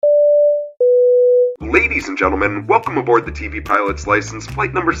Ladies and gentlemen, welcome aboard the TV Pilot's License,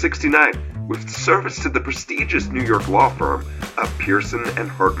 flight number 69, with service to the prestigious New York law firm of Pearson and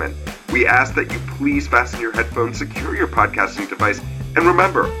Hartman. We ask that you please fasten your headphones, secure your podcasting device, and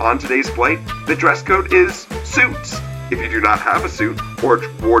remember, on today's flight, the dress code is suits. If you do not have a suit or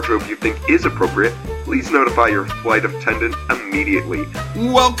wardrobe you think is appropriate, please notify your flight attendant immediately.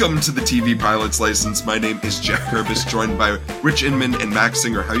 Welcome to the TV Pilot's License. My name is Jeff Kurbis, joined by Rich Inman and Max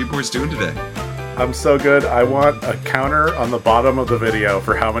Singer. How you boys doing today? I'm so good. I want a counter on the bottom of the video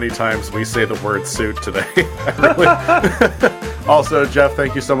for how many times we say the word suit today. Also, Jeff,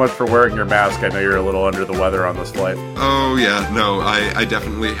 thank you so much for wearing your mask. I know you're a little under the weather on this flight. Oh, yeah. No, I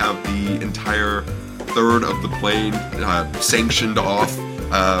definitely have the entire third of the plane sanctioned off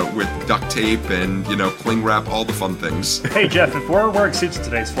with duct tape and, cling wrap, all the fun things. Hey, Jeff, if we're wearing suits in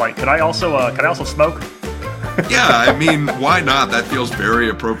today's flight, could I also smoke? Yeah, I mean, why not? That feels very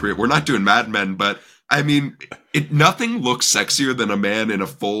appropriate. We're not doing Mad Men, but I mean, nothing looks sexier than a man in a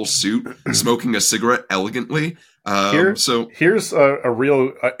full suit smoking a cigarette elegantly. Here's a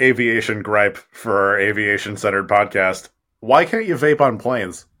real aviation gripe for our aviation-centered podcast. Why can't you vape on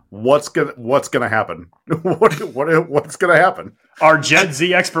planes? What's gonna happen? What's gonna happen? Our Gen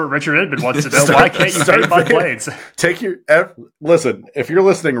Z expert Richard Inman wants to know why can't you vape on planes? Listen. If you're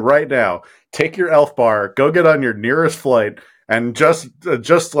listening right now, take your Elf bar, go get on your nearest flight, and just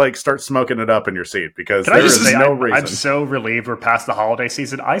start smoking it up in your seat because there is no reason. I'm so relieved we're past the holiday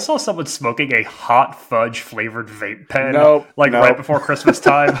season. I saw someone smoking a hot fudge flavored vape pen right before Christmas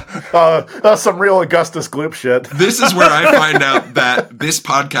time. Some real Augustus Gloop shit. This is where I find out that this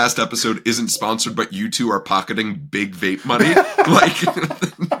podcast episode isn't sponsored, but you two are pocketing big vape money.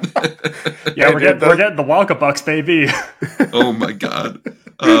 We're getting the Wonka bucks, baby. Oh my god.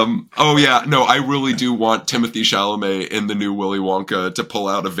 I really do want Timothée Chalamet in the new Willy Wonka to pull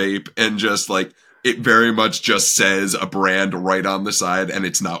out a vape and just it very much just says a brand right on the side and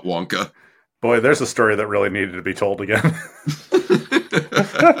it's not Wonka. Boy, there's a story that really needed to be told again.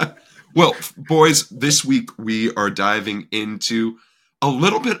 Well, boys, this week we are diving into a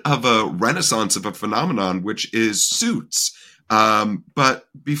little bit of a renaissance of a phenomenon, which is suits. But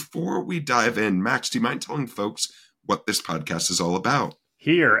before we dive in, Max, do you mind telling folks what this podcast is all about?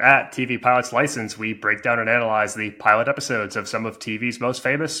 Here at TV Pilot's License, we break down and analyze the pilot episodes of some of TV's most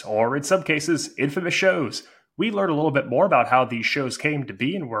famous, or in some cases, infamous shows. We learn a little bit more about how these shows came to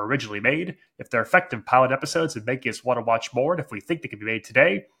be and were originally made, if they're effective pilot episodes and make us want to watch more, and if we think they can be made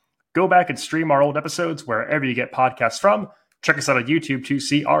today. Go back and stream our old episodes wherever you get podcasts from. Check us out on YouTube to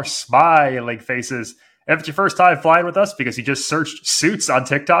see our smiling faces. And if it's your first time flying with us because you just searched suits on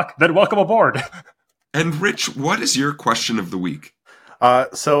TikTok, then welcome aboard. And Rich, what is your question of the week?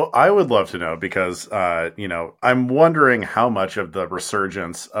 So I would love to know because, I'm wondering how much of the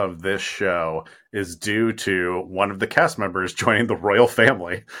resurgence of this show is due to one of the cast members joining the royal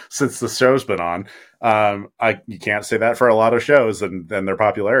family since the show's been on. You can't say that for a lot of shows and their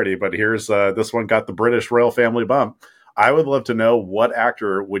popularity, but here's this one got the British royal family bump. I would love to know what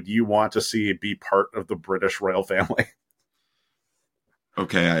actor would you want to see be part of the British royal family?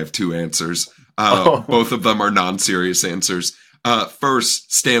 Okay, I have two answers. Both of them are non-serious answers.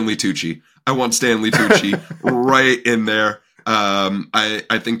 First, Stanley Tucci. I want Stanley Tucci right in there.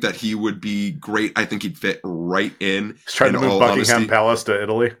 I think that he would be great. I think he'd fit right in. He's trying to move Buckingham Palace to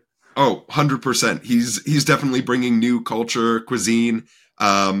Italy. Oh, 100%. He's definitely bringing new culture, cuisine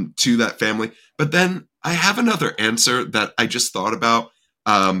to that family. But then I have another answer that I just thought about,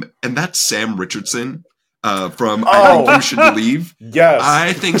 and that's Sam Richardson from I Think You Should Leave. Yes.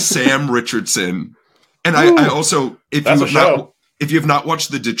 I think Sam Richardson. And I also, if you have not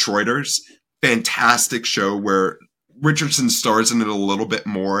watched The Detroiters, fantastic show where Richardson stars in it a little bit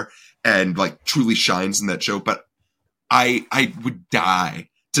more and truly shines in that show. But I would die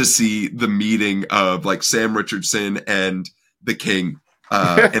to see the meeting of Sam Richardson and the King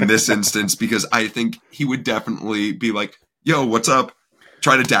in this instance, because I think he would definitely be like, yo, what's up?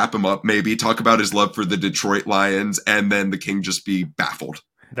 Try to dap him up, maybe talk about his love for the Detroit Lions, and then the King just be baffled.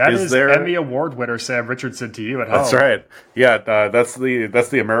 That is Emmy Award winner Sam Richardson to you at home. That's right. Yeah, that's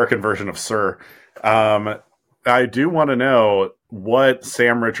the American version of Sir. I do want to know what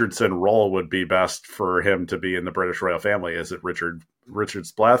Sam Richardson role would be best for him to be in the British royal family. Is it Richard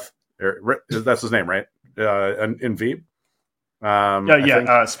Spleth? That's his name, right? In Veep?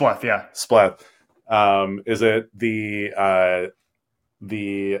 Spleth, yeah. Spleth. Is it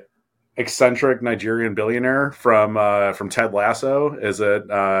the eccentric Nigerian billionaire from Ted Lasso? Is it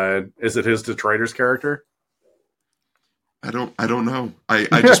his Detroiters character? I don't know.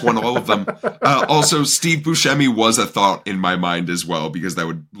 I just want all of them. Also, Steve Buscemi was a thought in my mind as well, because that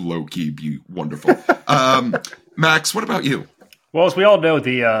would low-key be wonderful. Max, what about you? Well, as we all know,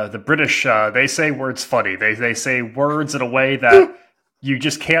 the British, they say words funny. They say words in a way that you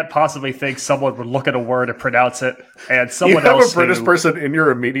just can't possibly think someone would look at a word and pronounce it. And someone else You have a British person in your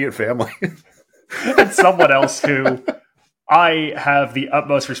immediate family. And someone else who I have the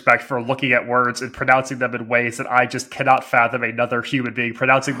utmost respect for looking at words and pronouncing them in ways that I just cannot fathom another human being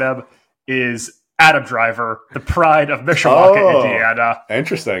pronouncing them is Adam Driver, the pride of Mishawaka, Indiana.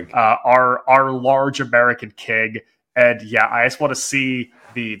 Interesting. Our large American king. And yeah, I just want to see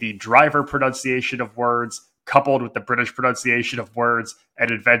the Driver pronunciation of words coupled with the British pronunciation of words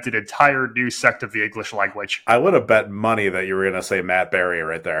and invent an entire new sect of the English language. I would have bet money that you were going to say Matt Berry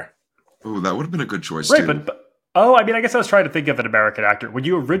right there. Oh, that would have been a good choice, right, too. But I mean, I guess I was trying to think of an American actor. When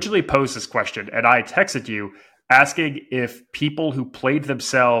you originally posed this question, and I texted you asking if people who played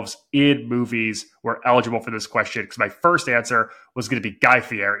themselves in movies were eligible for this question, because my first answer was going to be Guy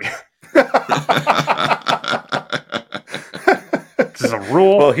Fieri. This is a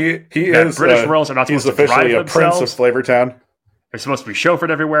rule. Well, he is British royals are not supposed to drive officially a themselves. prince of Flavortown. They're supposed to be chauffeured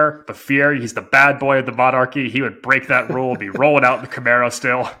everywhere, but Fieri, he's the bad boy of the monarchy. He would break that rule, be rolling out in the Camaro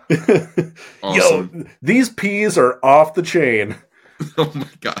still. Awesome. Yo, these peas are off the chain. Oh my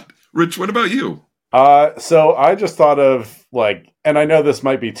God. Rich, what about you? So I just thought of, like, and I know this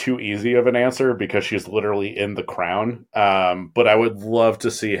might be too easy of an answer because she's literally in The Crown, but I would love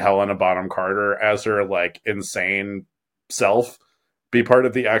to see Helena Bonham Carter as her, like, insane self be part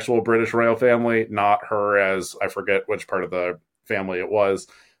of the actual British royal family, not her as, I forget which part of the family it was,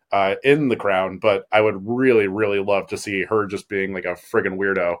 in The Crown, but I would really, really love to see her just being like a friggin'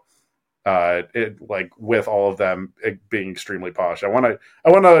 weirdo, like with all of them being extremely posh. I want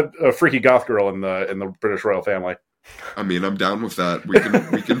a freaky goth girl in the British royal family. I mean, I'm down with that.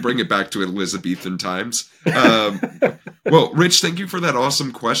 We can bring it back to Elizabethan times. Well, Rich, thank you for that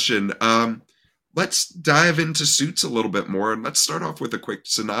awesome question. Let's dive into Suits a little bit more, and let's start off with a quick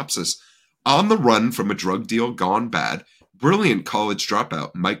synopsis. On the run from a drug deal gone bad, brilliant college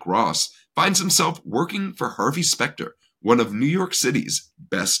dropout Mike Ross finds himself working for Harvey Specter, one of New York City's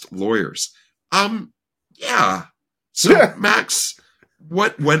best lawyers. Yeah. So, Max,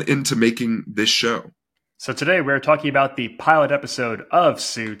 what went into making this show? So today we're talking about the pilot episode of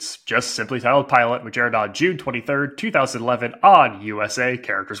Suits, just simply titled Pilot, which aired on June 23rd, 2011 on USA.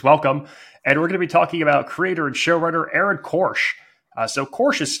 Characters welcome. And we're going to be talking about creator and showrunner Aaron Korsh. So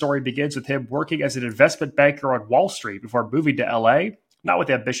Korsh's story begins with him working as an investment banker on Wall Street before moving to LA. Not with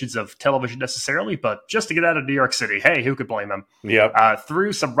the ambitions of television necessarily, but just to get out of New York City. Hey, who could blame him? Yep.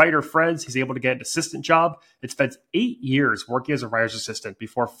 Through some writer friends, he's able to get an assistant job. It spends 8 years working as a writer's assistant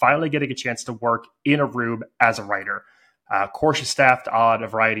before finally getting a chance to work in a room as a writer. Korsh is staffed on a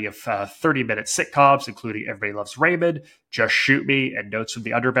variety of 30-minute sitcoms, including Everybody Loves Raymond, Just Shoot Me, and Notes from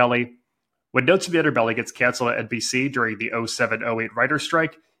the Underbelly. When Notes from the Underbelly gets canceled at NBC during the 07-08 writer's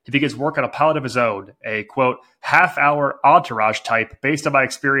strike, he begins work on a pilot of his own, a, quote, half-hour Entourage type based on my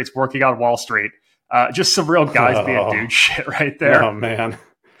experience working on Wall Street. Just some real guys being dude shit right there. Oh, man.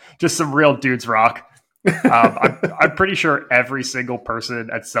 Just some real dudes rock. I'm pretty sure every single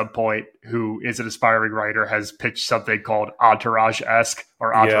person at some point who is an aspiring writer has pitched something called Entourage-esque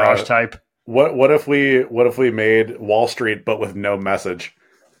or Entourage type. What if we made Wall Street but with no message?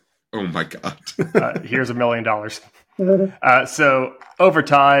 Oh my God. Here's $1 million. So over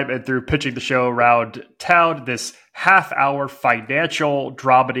time and through pitching the show around town, this half-hour financial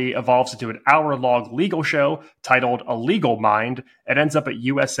dramedy evolves into an hour-long legal show titled A Legal Mind and ends up at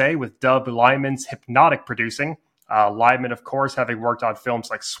USA with Dub Lyman's hypnotic producing. Lyman, of course, having worked on films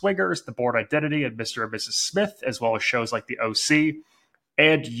like Swingers, The Bourne Identity, and Mr. and Mrs. Smith, as well as shows like The OC.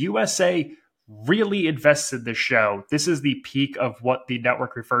 And USA really invests in this show. This is the peak of what the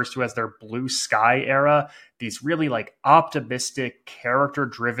network refers to as their blue sky era. These really like optimistic,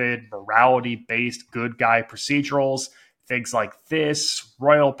 character-driven, morality-based good guy procedurals. Things like this,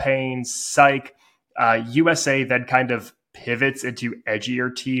 Royal Pains, Psych. USA then kind of pivots into edgier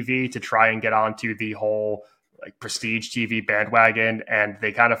TV to try and get onto the whole like prestige TV bandwagon, and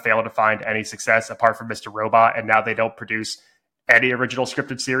they kind of fail to find any success apart from Mr. Robot, and now they don't produce any original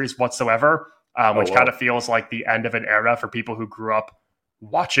scripted series whatsoever. Which kind of feels like the end of an era for people who grew up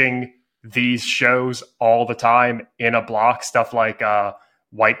watching these shows all the time in a block, stuff like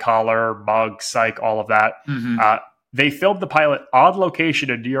White Collar, Mug, Psych, all of that. Mm-hmm. They filmed the pilot on location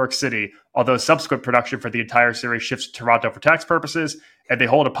in New York City, although subsequent production for the entire series shifts to Toronto for tax purposes, and they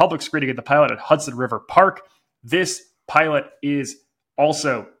hold a public screening of the pilot at Hudson River Park. This pilot is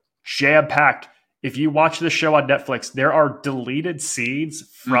also jam-packed. if you watch the show on Netflix, there are deleted scenes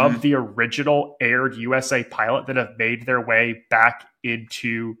from the original aired USA pilot that have made their way back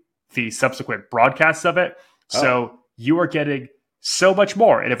into the subsequent broadcasts of it. So you are getting so much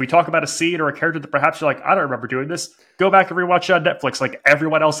more. And if we talk about a scene or a character that perhaps you're like, I don't remember doing this, go back and rewatch it on Netflix like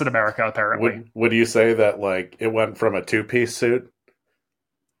everyone else in America, apparently. Would you say that like it went from a 2-piece suit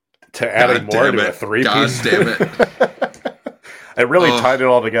to adding more to a 3-piece suit? God damn it. It really tied it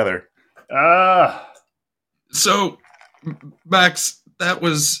all together. So, Max, that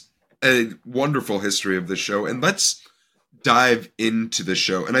was a wonderful history of the show. And let's dive into the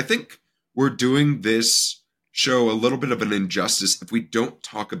show. And I think we're doing this show a little bit of an injustice if we don't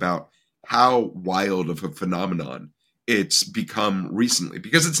talk about how wild of a phenomenon it's become recently,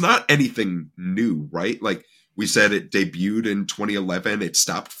 because it's not anything new, right? Like we said, it debuted in 2011. It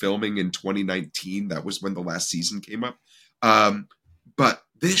stopped filming in 2019. That was when the last season came up. But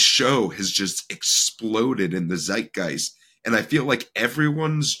this show has just exploded in the zeitgeist. And I feel like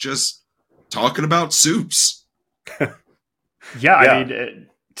everyone's just talking about Suits. Yeah, I mean,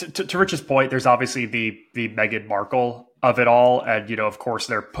 to Rich's point, there's obviously the Meghan Markle of it all. And, you know, of course,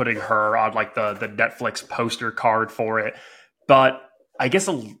 they're putting her on like the Netflix poster card for it. But I guess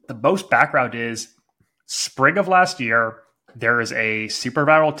the most background is spring of last year, there is a super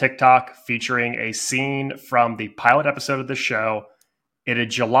viral TikTok featuring a scene from the pilot episode of the show. In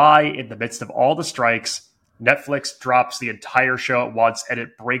July, in the midst of all the strikes, Netflix drops the entire show at once, and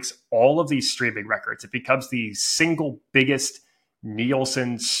it breaks all of these streaming records. It becomes the single biggest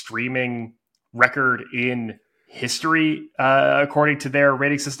Nielsen streaming record in history, according to their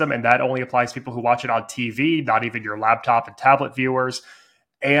rating system. And that only applies to people who watch it on TV, not even your laptop and tablet viewers.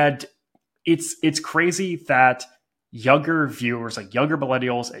 And it's crazy that younger viewers, like younger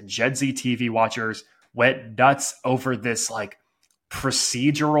millennials and Gen Z TV watchers, went nuts over this like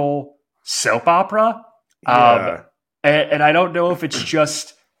procedural soap opera. And I don't know if it's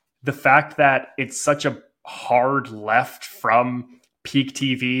just the fact that it's such a hard left from peak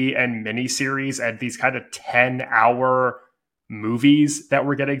TV and miniseries and these kind of 10-hour movies that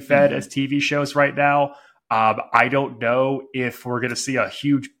we're getting fed as TV shows right now. I don't know if we're going to see a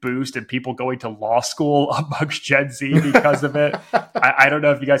huge boost in people going to law school amongst Gen Z because of it. I don't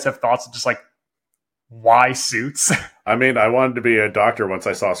know if you guys have thoughts of just like, why Suits? I mean, I wanted to be a doctor once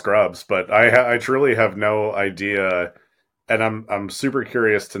I saw Scrubs, but I truly have no idea. And I'm super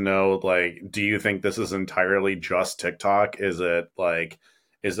curious to know, like, do you think this is entirely just TikTok? Is it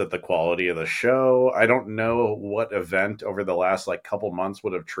the quality of the show? I don't know what event over the last like couple months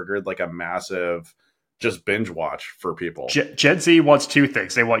would have triggered like a massive just binge watch for people. Gen Z wants two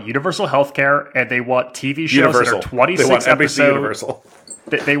things. They want universal healthcare and they want TV shows that are 26 episodes.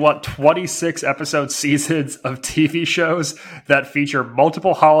 They want 26 episode seasons of TV shows that feature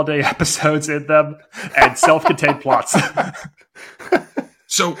multiple holiday episodes in them and self-contained plots.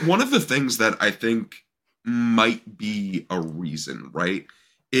 So one of the things that I think might be a reason, right,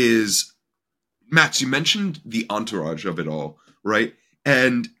 is, Max, you mentioned the entourage of it all, right?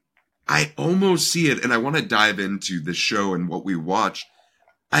 And I almost see it, and I want to dive into the show and what we watched.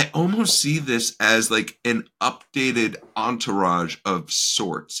 I almost see this as like an updated entourage of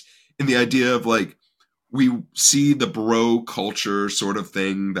sorts, in the idea of like, we see the bro culture sort of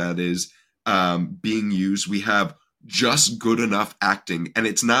thing that is being used. We have just good enough acting, and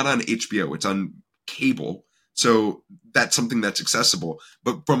it's not on HBO, it's on cable. So that's something that's accessible.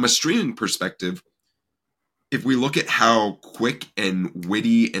 But from a streaming perspective, if we look at how quick and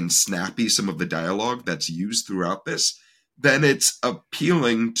witty and snappy some of the dialogue that's used throughout this, then it's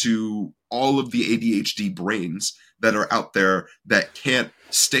appealing to all of the ADHD brains that are out there that can't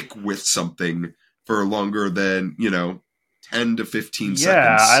stick with something for longer than, 10 to 15 seconds.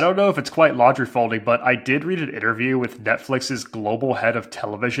 Yeah, I don't know if it's quite laundry folding, but I did read an interview with Netflix's global head of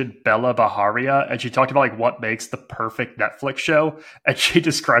television, Bella Baharia, and she talked about like what makes the perfect Netflix show, and she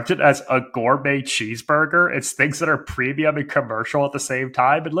described it as a gourmet cheeseburger. It's things that are premium and commercial at the same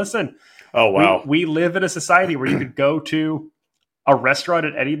time. And listen, oh wow, we live in a society where you could go to a restaurant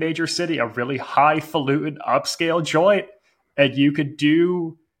in any major city, a really highfalutin upscale joint, and you could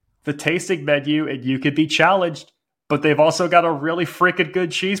do the tasting menu and you could be challenged. But they've also got a really freaking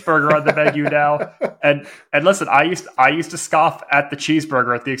good cheeseburger on the menu now. And listen, I used to scoff at the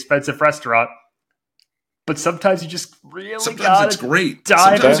cheeseburger at the expensive restaurant, but sometimes you just really sometimes it's great.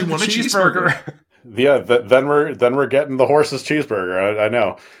 Dive sometimes into you want the a cheeseburger. Yeah, then we're getting the horse's cheeseburger. I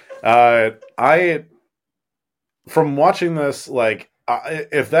know. From watching this, like,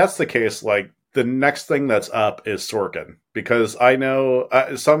 if that's the case, like, the next thing that's up is Sorkin, because I know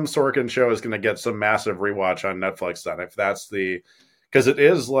some Sorkin show is going to get some massive rewatch on Netflix then, if that's because it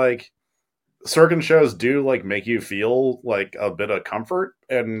is like, certain shows do like make you feel like a bit of comfort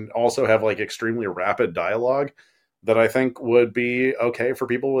and also have like extremely rapid dialogue that I think would be okay for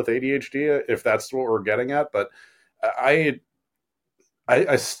people with ADHD if that's what we're getting at. But I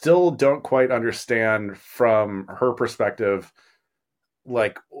still don't quite understand from her perspective,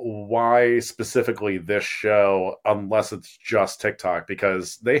 like why specifically this show, unless it's just TikTok,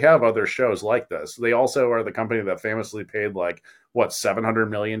 because they have other shows like this. They also are the company that famously paid like what $700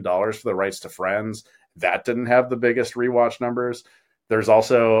 million for the rights to Friends. That didn't have the biggest rewatch numbers. There's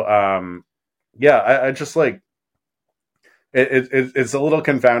also I just like it's a little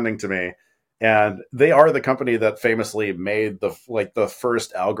confounding to me. And they are the company that famously made the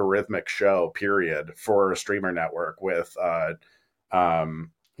first algorithmic show period for a streamer network with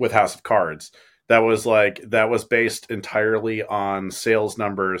House of Cards. That was based entirely on sales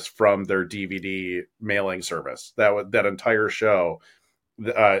numbers from their DVD mailing service. That entire show.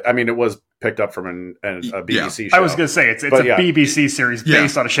 It was picked up from a BBC show. I was going to say it's a BBC series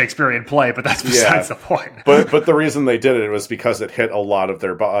based on a Shakespearean play, but that's besides the point. but the reason they did it was because it hit a lot of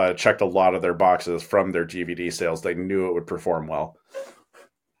their checked a lot of their boxes from their DVD sales. They knew it would perform well.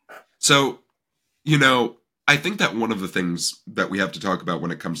 So, I think that one of the things that we have to talk about when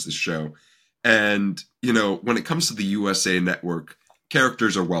it comes to this show, and when it comes to the USA Network,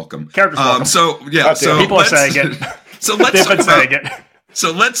 characters are welcome. So people are saying it. So let's talk about it.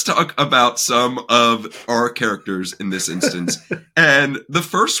 So let's talk about some of our characters in this instance. And the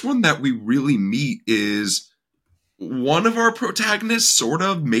first one that we really meet is one of our protagonists, sort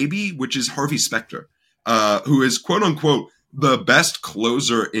of, maybe, which is Harvey Specter, who is, quote unquote, the best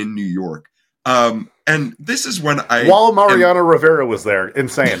closer in New York. And this is when while Mariano Rivera was there,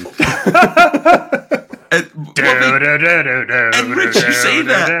 insane. And Rich, you say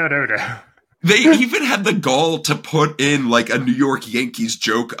that. They even had the gall to put in like a New York Yankees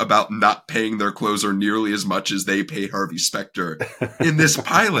joke about not paying their closer nearly as much as they pay Harvey Specter in this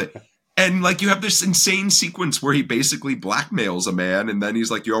pilot. And like you have this insane sequence where he basically blackmails a man and then he's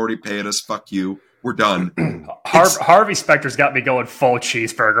like, you already paid us, fuck you, we're done. Harvey Specter's got me going full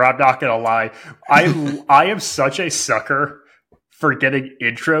cheeseburger. I'm not going to lie. I am such a sucker for getting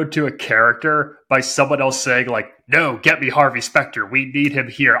introed to a character by someone else saying like, no, get me Harvey Specter. We need him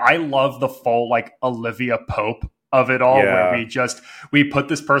here. I love the full like Olivia Pope of it all, where we put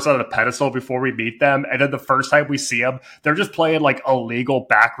this person on a pedestal before we meet them, and then the first time we see them, they're just playing like illegal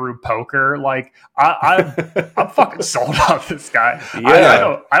backroom poker. Like I'm fucking sold on this guy.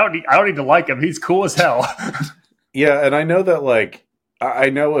 Yeah. I don't need to like him. He's cool as hell. Yeah, and I know that like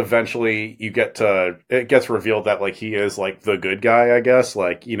I know eventually it gets revealed that like he is like the good guy, I guess.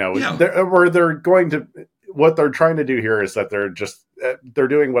 Like, what they're trying to do here is that they're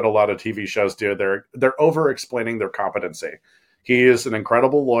doing what a lot of TV shows do. They're over explaining their competency. He is an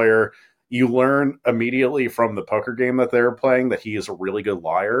incredible lawyer. You learn immediately from the poker game that they're playing that he is a really good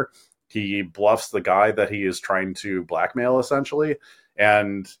liar. He bluffs the guy that he is trying to blackmail, essentially.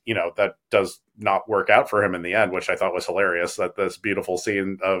 And, that does not work out for him in the end, which I thought was hilarious, that this beautiful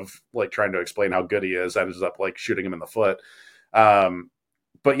scene of like trying to explain how good he is ends up like shooting him in the foot.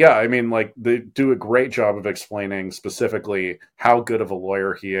 But yeah, I mean, like they do a great job of explaining specifically how good of a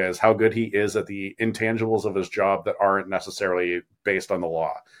lawyer he is, how good he is at the intangibles of his job that aren't necessarily based on the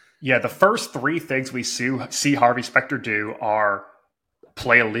law. Yeah, the first three things we see Harvey Specter do are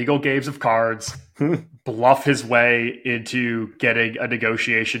play illegal games of cards, bluff his way into getting a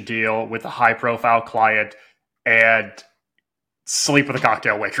negotiation deal with a high-profile client, and sleep with a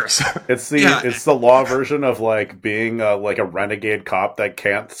cocktail waitress. It's the law version of like being like a renegade cop that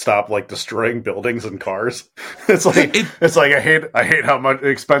can't stop like destroying buildings and cars. It's like I hate how much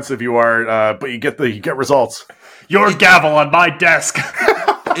expensive you are, but you get results. Your gavel on my desk.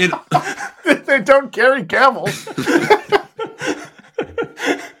 They don't carry gavels.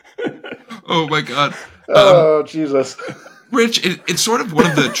 Oh my god. Oh Jesus. Rich, it's sort of one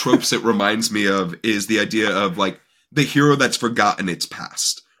of the tropes it reminds me of is the idea of like the hero that's forgotten its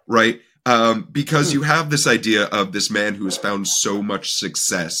past, right? Because you have this idea of this man who has found so much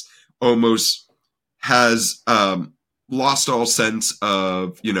success, almost has lost all sense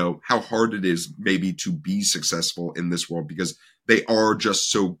of, how hard it is maybe to be successful in this world because they are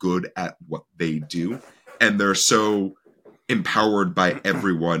just so good at what they do. And they're so empowered by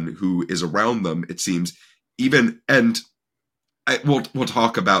everyone who is around them, it seems. We'll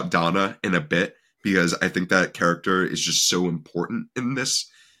talk about Donna in a bit, because I think that character is just so important in this.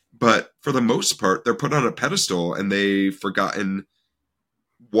 But for the most part, they're put on a pedestal and they've forgotten,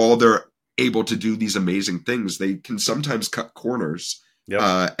 while they're able to do these amazing things, they can sometimes cut corners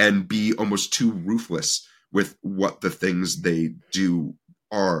and be almost too ruthless with what the things they do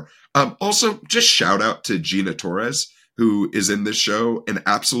are. Also, just shout out to Gina Torres, who is in this show and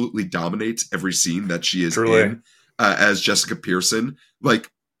absolutely dominates every scene that she is in as Jessica Pearson.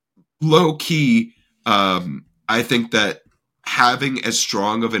 Like, low key, I think that having as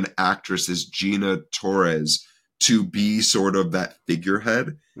strong of an actress as Gina Torres to be sort of that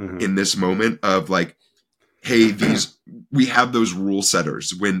figurehead in this moment of like, hey, we have those rule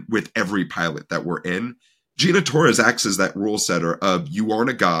setters with every pilot that we're in. Gina Torres acts as that rule setter of, you aren't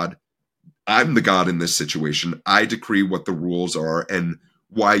a god. I'm the god in this situation. I decree what the rules are and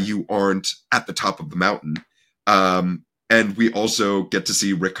why you aren't at the top of the mountain. And we also get to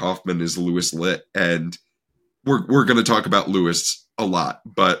see Rick Hoffman as Louis Litt. And we're going to talk about Louis a lot,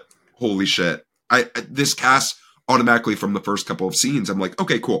 but holy shit. This cast automatically from the first couple of scenes, I'm like,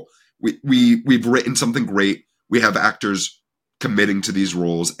 okay, cool. We've written something great. We have actors committing to these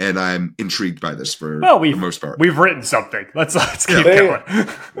roles, and I'm intrigued by this for the most part. We've written something. Let's keep going.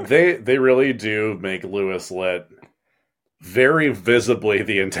 They really do make Louis Litt very visibly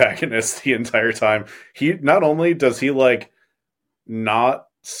the antagonist the entire time. He not only does he like not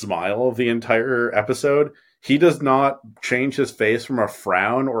smile the entire episode, he does not change his face from a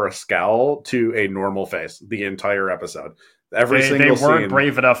frown or a scowl to a normal face the entire episode. They weren't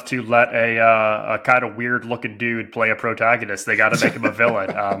brave enough to let a kind of weird looking dude play a protagonist. They got to make him a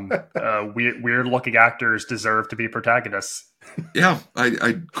villain. Weird looking actors deserve to be protagonists. Yeah,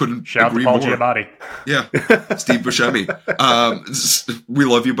 I couldn't shout agree to Paul more. Giamatti. Yeah, Steve Buscemi. We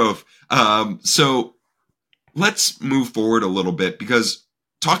love you both. So let's move forward a little bit, because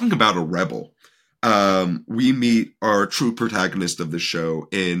talking about a rebel, we meet our true protagonist of the show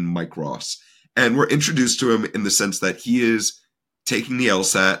in Mike Ross. And we're introduced to him in the sense that he is taking the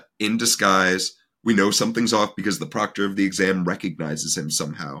LSAT in disguise. We know something's off because the proctor of the exam recognizes him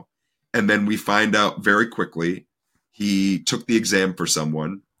somehow. And then we find out very quickly he took the exam for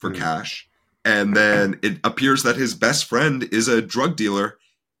someone for cash. And then it appears that his best friend is a drug dealer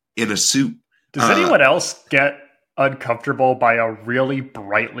in a suit. Does anyone else get uncomfortable by a really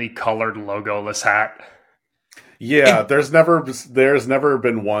brightly colored logoless hat? Yeah, there's never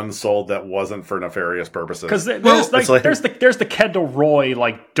been one sold that wasn't for nefarious purposes. Because there's the Kendall Roy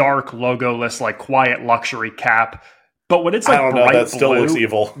like dark logoless like quiet luxury cap, but when it's like bright blue, that still looks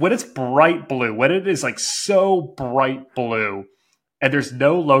evil. When it's bright blue, when it is like so bright blue, and there's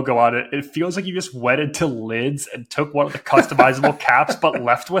no logo on it, it feels like you just went into Lids and took one of the customizable caps, but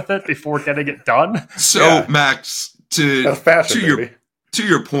left with it before getting it done. So Max, to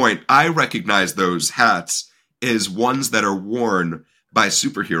your point, I recognize those hats is ones that are worn by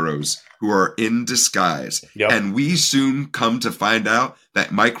superheroes who are in disguise. Yep. And we soon come to find out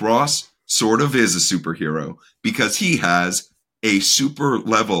that Mike Ross sort of is a superhero because he has a super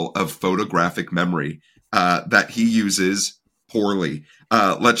level of photographic memory that he uses poorly.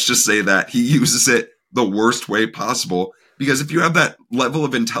 Let's just say that he uses it the worst way possible, because if you have that level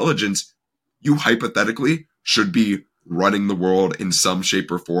of intelligence, you hypothetically should be running the world in some shape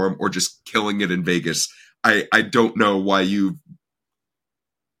or form, or just killing it in Vegas. I don't know why you've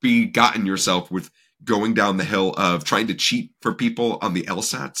begotten yourself with going down the hill of trying to cheat for people on the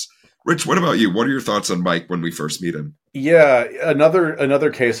LSATs. Rich, what about you? What are your thoughts on Mike when we first meet him? Yeah,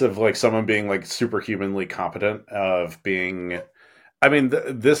 another case of like someone being like superhumanly competent of being. I mean,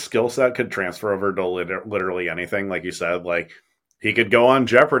 this skill set could transfer over to literally anything. Like you said, like he could go on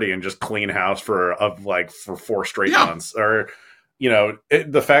Jeopardy and just clean house for 4 straight months, or. You know,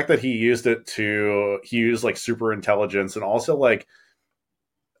 the fact that he used like super intelligence, and also like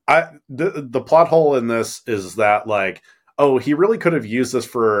the plot hole in this is that like, oh, he really could have used this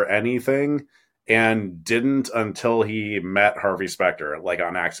for anything and didn't until he met Harvey Specter, like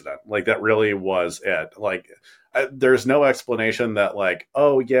on accident. Like that really was it. Like there's no explanation that like,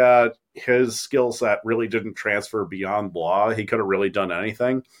 oh yeah, his skill set really didn't transfer beyond law. He could have really done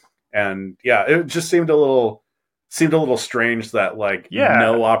anything. And yeah, it just seemed a little strange that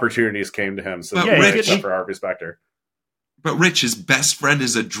no opportunities came to him. So except for Harvey Specter. But Rich, his best friend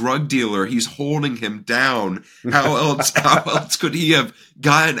is a drug dealer. He's holding him down. How else could he have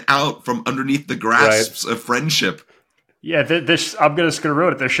gotten out from underneath the grasps of friendship? Yeah, I'm just going to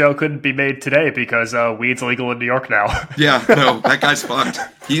ruin it. The show couldn't be made today because weed's legal in New York now. Yeah, no, that guy's fucked.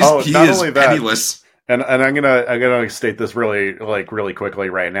 He is penniless. And I'm gonna state this really quickly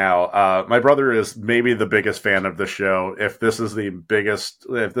right now. My brother is maybe the biggest fan of the show. If this is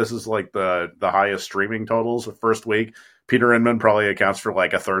like the highest streaming totals of first week, Peter Inman probably accounts for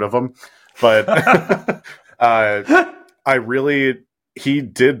like a third of them. But he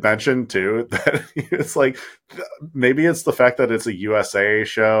did mention too that it's like maybe it's the fact that it's a USA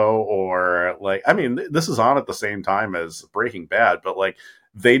show, or like, I mean, this is on at the same time as Breaking Bad, but like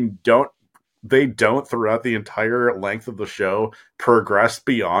they don't throughout the entire length of the show progress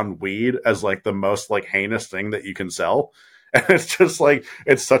beyond weed as like the most like heinous thing that you can sell. And it's just like,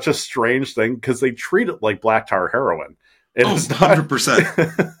 it's such a strange thing because they treat it like black tar heroin. It is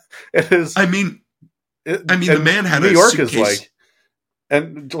 100%. It is. I mean, the man had New a York suitcase. Is like,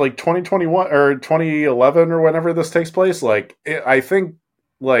 and like 2021 or 2011 or whenever this takes place, like I think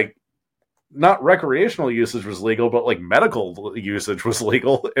like not recreational usage was legal, but like medical usage was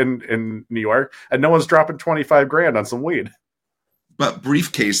legal in New York, and no one's dropping 25 grand on some weed. But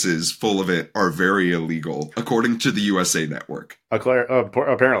briefcases full of it are very illegal, according to the USA Network.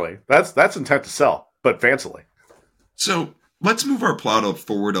 Apparently, that's intent to sell, but fancily. So let's move our plot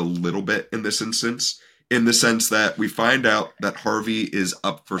forward a little bit in this instance, in the sense that we find out that Harvey is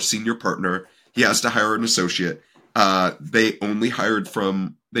up for senior partner. He has to hire an associate. They only hire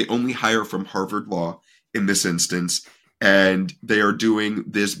from Harvard Law in this instance, and they are doing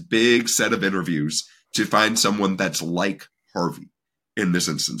this big set of interviews to find someone that's like Harvey in this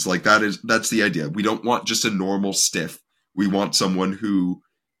instance. Like that's the idea. We don't want just a normal stiff. We want someone who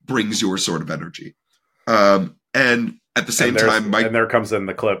brings your sort of energy. And at the same time, Mike, and there comes in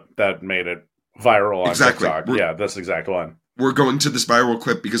the clip that made it viral on TikTok. Yeah, this exact one. We're going to this viral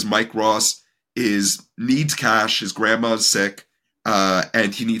clip because Mike Ross needs cash. His grandma's sick,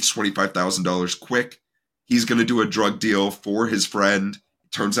 and he needs $25,000 quick. He's going to do a drug deal for his friend.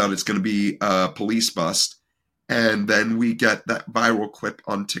 Turns out it's going to be a police bust. And then we get that viral clip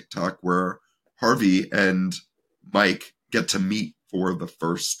on TikTok where Harvey and Mike get to meet for the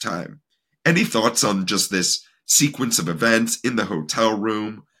first time. Any thoughts on just this sequence of events in the hotel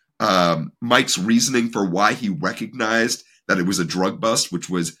room? Mike's reasoning for why he recognized that it was a drug bust, which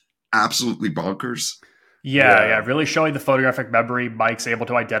was absolutely bonkers. Yeah, really showing the photographic memory. Mike's able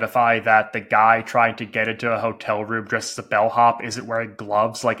to identify that the guy trying to get into a hotel room dressed as a bellhop isn't wearing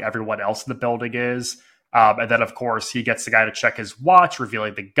gloves like everyone else in the building is. And then, of course, he gets the guy to check his watch,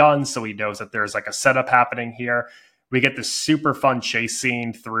 revealing the gun, so he knows that there's like a setup happening here. We get this super fun chase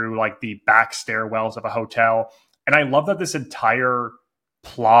scene through like the back stairwells of a hotel. And I love that this entire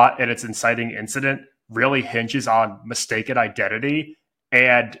plot and its inciting incident really hinges on mistaken identity.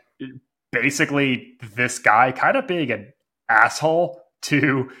 And basically this guy kind of being an asshole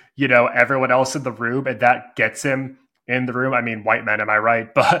to, everyone else in the room. And that gets him in the room. I mean, white men, am I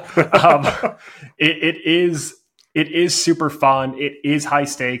right? But it is super fun. It is high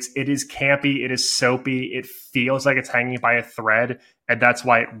stakes. It is campy. It is soapy. It feels like it's hanging by a thread, and that's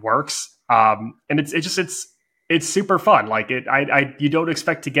why it works. And it's super fun. Like you don't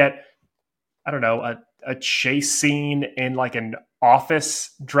expect to get, I don't know, a chase scene in like an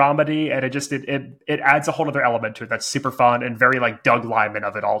office dramedy, and it adds a whole other element to it that's super fun and very like Doug Liman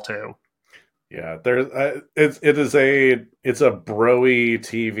of it all too. Yeah, it's a broy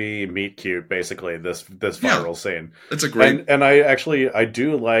TV meet cute, basically, this viral scene. It's a great, and I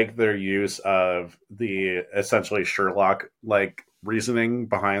do like their use of the essentially Sherlock like reasoning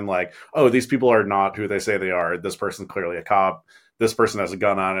behind like, oh, these people are not who they say they are. This person's clearly a cop. This person has a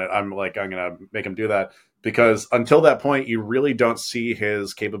gun on it. I'm gonna make him do that, because until that point, you really don't see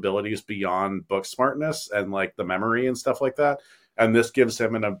his capabilities beyond book smartness and like the memory and stuff like that. And this gives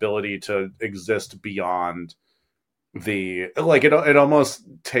him an ability to exist beyond it almost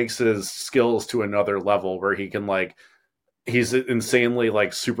takes his skills to another level where he can like, he's insanely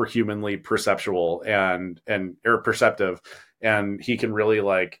like superhumanly perceptual and perceptive. And he can really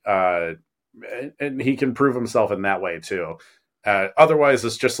like, and he can prove himself in that way too. Otherwise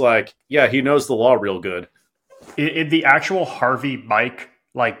it's just like, yeah, he knows the law real good. In the actual Harvey Mike,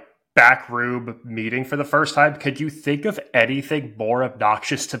 like, backroom meeting for the first time, could you think of anything more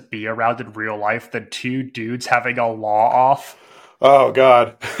obnoxious to be around in real life than two dudes having a law off? Oh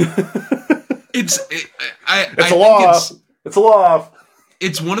God. It's a law off.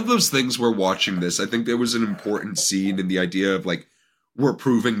 It's one of those things where watching this, I think there was an important scene in the idea of like, we're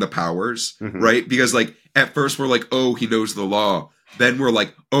proving the powers, right? Because like at first we're like, oh, he knows the law. Then we're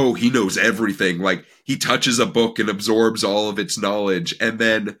like, oh, he knows everything. Like he touches a book and absorbs all of its knowledge. And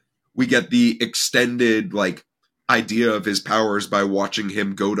then we get the extended like idea of his powers by watching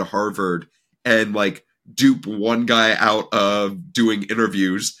him go to Harvard and like dupe one guy out of doing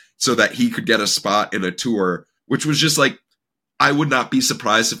interviews so that he could get a spot in a tour, which was just like, I would not be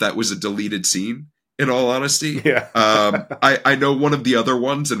surprised if that was a deleted scene, in all honesty. Yeah. I know one of the other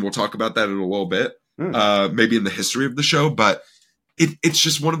ones, and we'll talk about that in a little bit, maybe in the history of the show, but it's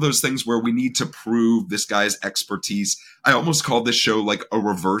just one of those things where we need to prove this guy's expertise. I almost call this show like a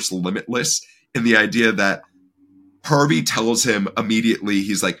reverse Limitless, in the idea that Harvey tells him immediately,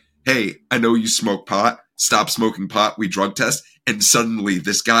 he's like, hey, I know you smoke pot, stop smoking pot, we drug test. And suddenly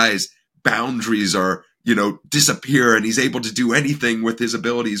this guy's boundaries are, disappear, and he's able to do anything with his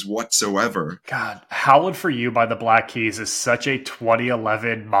abilities whatsoever. God, Howlin' for You by the Black Keys is such a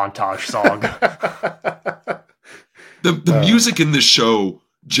 2011 montage song. The music in this show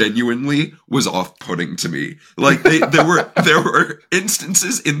genuinely was off-putting to me. Like there were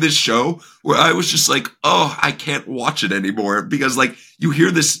instances in this show where I was just like, oh, I can't watch it anymore, because like you hear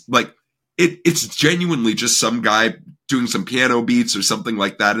this, like it's genuinely just some guy doing some piano beats or something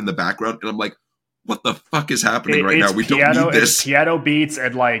like that in the background, and I'm like, what the fuck is happening right now? We don't need this. It's piano beats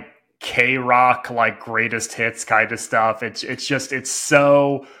and like K-rock, like greatest hits kind of stuff. It's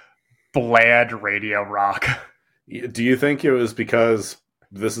so bland radio rock. Do you think it was because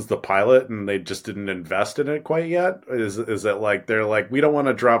this is the pilot and they just didn't invest in it quite yet? Is it like they're like, we don't want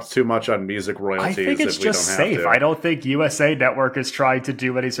to drop too much on music royalties? I think it's just safe. I don't think USA Network is trying to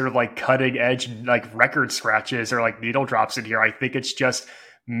do any sort of like cutting edge like record scratches or like needle drops in here. I think it's just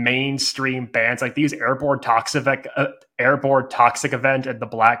mainstream bands like these Airborne Toxic Event and the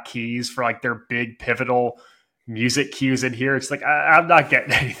Black Keys for like their big pivotal music cues in here. It's like I'm not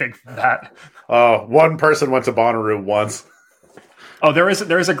getting anything from that. One person went to Bonnaroo once. Oh, there is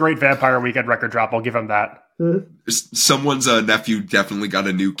a great Vampire Weekend record drop. I'll give him that. Someone's nephew definitely got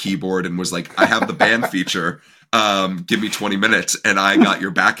a new keyboard and was like, I have the band feature. Give me 20 minutes and I got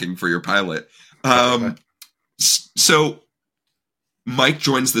your backing for your pilot. So Mike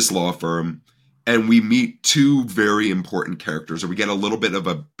joins this law firm and we meet two very important characters, or we get a little bit of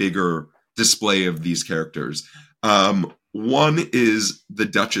a bigger display of these characters. One is the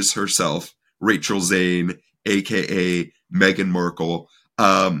Duchess herself, Rachel Zane, aka Meghan Markle.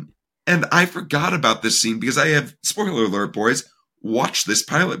 And I forgot about this scene because I have, spoiler alert, boys, watched this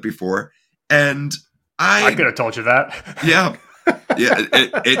pilot before, and I could have told you that. Yeah,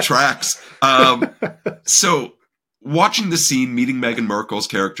 it tracks. So watching the scene, meeting Meghan Markle's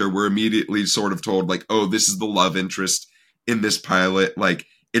character, we're immediately sort of told, like, oh, this is the love interest in this pilot. Like,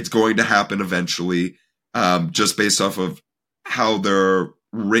 it's going to happen eventually, just based off of how they're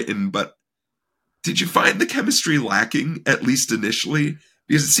written. But did you find the chemistry lacking, at least initially?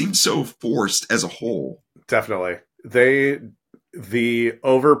 Because it seemed so forced as a whole. Definitely. The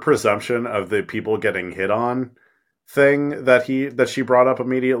over presumption of the people getting hit on thing that she brought up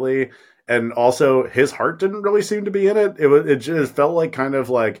immediately, and also his heart didn't really seem to be in it. It just felt like kind of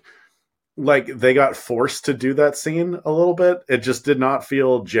like they got forced to do that scene a little bit. It just did not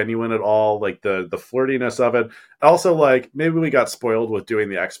feel genuine at all. Like the flirtiness of it. Also, like, maybe we got spoiled with doing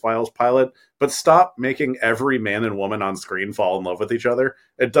the X-Files pilot, but stop making every man and woman on screen fall in love with each other.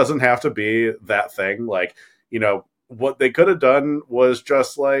 It doesn't have to be that thing. Like, what they could have done was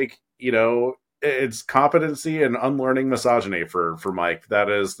just like, it's competency and unlearning misogyny for Mike.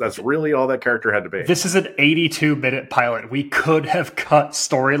 That's really all that character had to be. This is an 82-minute pilot. We could have cut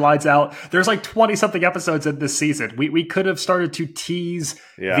storylines out. There's like 20-something episodes in this season. We could have started to tease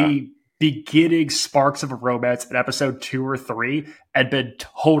the beginning sparks of a romance in episode 2 or 3 and been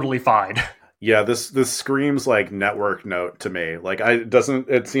totally fine. Yeah, this screams like network note to me. Like,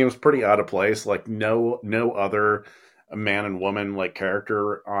 it seems pretty out of place. Like no other man and woman like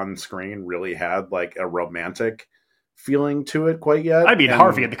character on screen really had like a romantic feeling to it quite yet. I mean,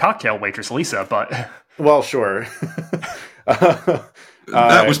 Harvey and the cocktail waitress Lisa, but well, sure. That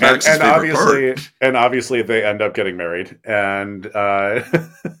was Max's favorite part. And obviously they end up getting married. And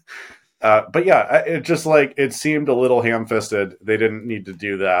but yeah, it just like it seemed a little ham-fisted. They didn't need to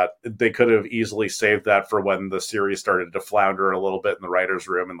do that. They could have easily saved that for when the series started to flounder a little bit in the writer's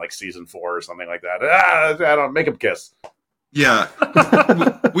room in like season 4 or something like that. I don't make them kiss. Yeah,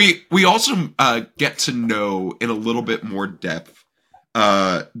 we also get to know in a little bit more depth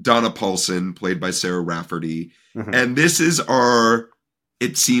Donna Paulson, played by Sarah Rafferty, and this is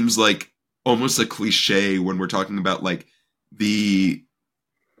it seems like almost a cliche when we're talking about like the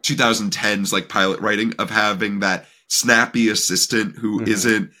 2010s like pilot writing of having that snappy assistant who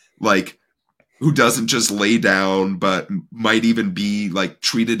isn't like, who doesn't just lay down but might even be like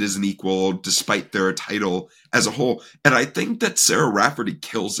treated as an equal despite their title as a whole. And I think that Sarah Rafferty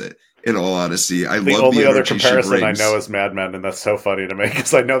kills it, in all honesty. I love the only other comparison I know is Mad Men, and that's so funny to me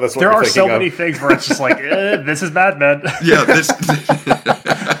because I know that's what there are so many things where it's just like this is Mad Men. Yeah, this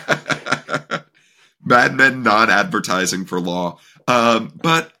Mad Men non-advertising for law.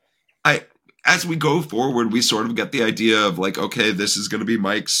 But as we go forward, we sort of get the idea of like, okay, this is going to be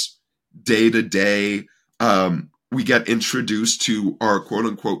Mike's day to day. We get introduced to our quote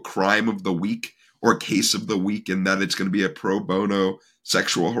unquote crime of the week or case of the week, and that it's going to be a pro bono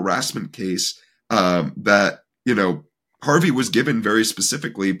sexual harassment case that, Harvey was given very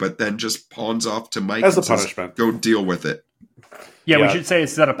specifically, but then just pawns off to Mike as a punishment. Go deal with it. Yeah, we should say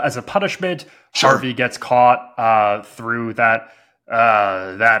it's set up as a punishment. Sure. Harvey gets caught through that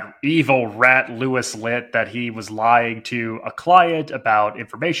evil rat Louis Litt that he was lying to a client about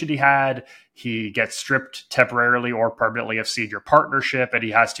information he had. He gets stripped temporarily or permanently of senior partnership, and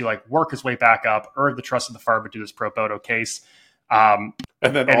he has to like work his way back up, earn the trust of the firm, and do this pro bono case. And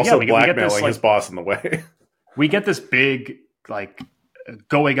then also blackmailing his boss in the way. We get this big, like,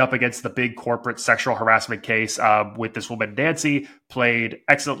 going up against the big corporate sexual harassment case with this woman, Nancy, played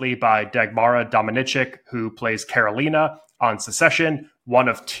excellently by Dagmara Dominichik, who plays Carolina on Succession, one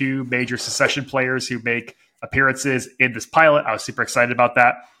of two major Succession players who make appearances in this pilot. I was super excited about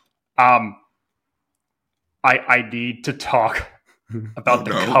that. I need to talk about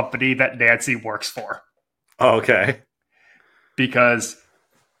the company that Nancy works for. Oh, okay. Because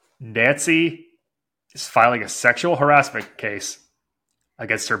Nancy is filing a sexual harassment case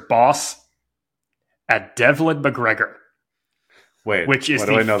against her boss at Devlin McGregor. Wait, which is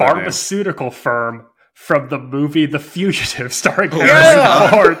the pharmaceutical firm from the movie The Fugitive, starring Harrison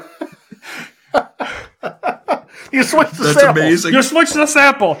Ford. You switched the That's sample. amazing. You switched the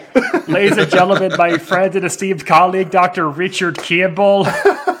sample. Ladies and gentlemen, my friend and esteemed colleague, Dr. Richard Campbell.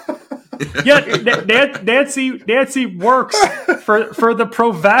 Yeah, Nancy works for the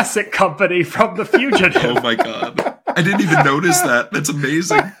Provasic company from The Fugitive. Oh my god. I didn't even notice that. That's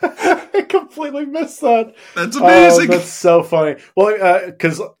amazing. I completely missed that. That's amazing. That's so funny. Well,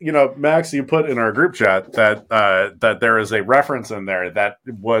 because Max, you put in our group chat that there is a reference in there that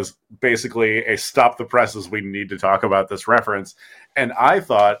was basically a stop the presses. We need to talk about this reference, and I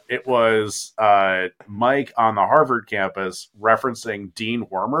thought it was Mike on the Harvard campus referencing Dean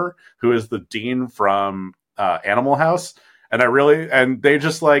Wormer, who is the dean from Animal House. And they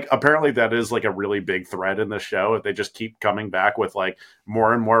just apparently that is like a really big thread in the show. They just keep coming back with like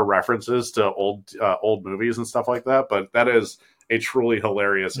more and more references to old movies and stuff like that. But that is a truly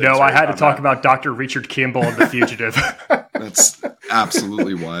hilarious. No, I had to talk about Dr. Richard Kimball in The Fugitive. That's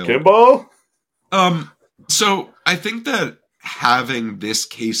absolutely wild. Kimball? So I think that having this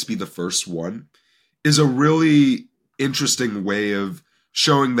case be the first one is a really interesting way of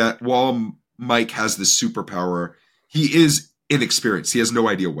showing that while Mike has this superpower, he is inexperienced. He has no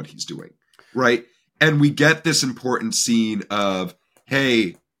idea what he's doing, right? And we get this important scene of,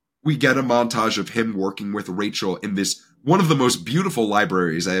 hey, we get a montage of him working with Rachel in this one of the most beautiful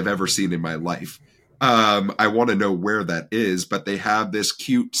libraries I have ever seen in my life. I want to know where that is, but they have this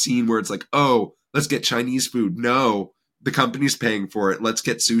cute scene where it's like, oh, let's get Chinese food. No, the company's paying for it. Let's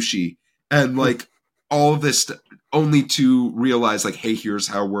get sushi. And like all of this only to realize like, hey, here's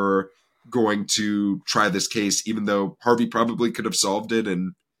how we're going to try this case, even though Harvey probably could have solved it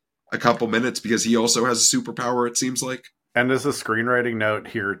in a couple minutes because he also has a superpower, it seems like. And as a screenwriting note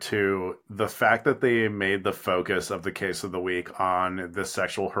here too, the fact that they made the focus of the case of the week on the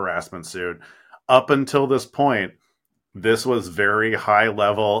sexual harassment suit, up until this point, this was very high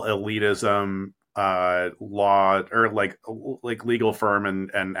level elitism law or like legal firm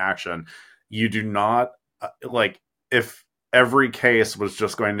and action. You do not if every case was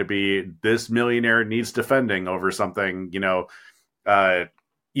just going to be this millionaire needs defending over something,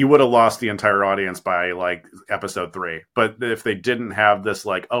 you would have lost the entire audience by like episode 3. But if they didn't have this,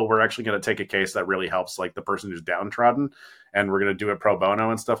 we're actually going to take a case that really helps like the person who's downtrodden and we're going to do it pro bono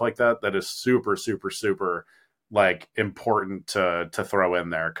and stuff like that, that is super, super, super like important to throw in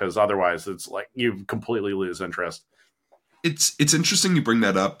there. Cause otherwise it's like you completely lose interest. It's interesting you bring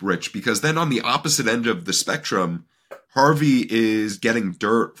that up, Rich, because then on the opposite end of the spectrum, Harvey is getting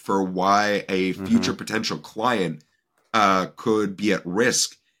dirt for why a future potential client could be at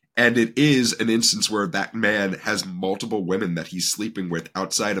risk. And it is an instance where that man has multiple women that he's sleeping with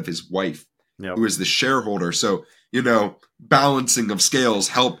outside of his wife, who is the shareholder. So, balancing of scales,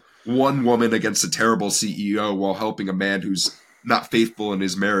 help one woman against a terrible CEO while helping a man who's not faithful in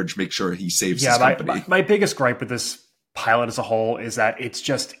his marriage make sure he saves his company. My biggest gripe with this pilot as a whole is that it's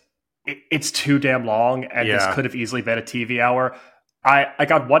just... it's too damn long, and this could have easily been a TV hour. I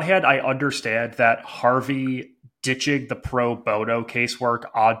on one hand, I understand that Harvey ditching the pro bono casework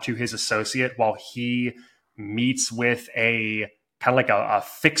onto his associate while he meets with a kind of like a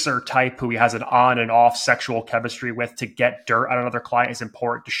fixer type who he has an on and off sexual chemistry with to get dirt on another client is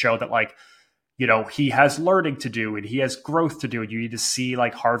important to show that he has learning to do and he has growth to do. And you need to see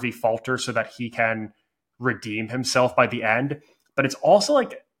like Harvey falter so that he can redeem himself by the end. But it's also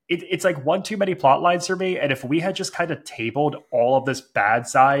like, it's like one too many plot lines for me. And if we had just kind of tabled all of this bad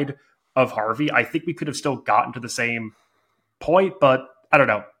side of Harvey, I think we could have still gotten to the same point. But I don't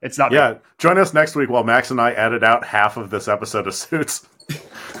know. It's not. Yeah, join us next week while Max and I edit out half of this episode of Suits.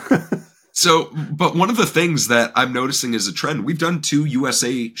 So, but one of the things that I'm noticing is a trend. We've done 2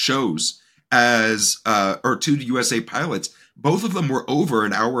 USA shows or 2 USA pilots. Both of them were over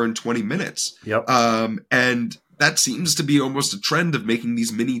an hour and 20 minutes. Yep. And that seems to be almost a trend of making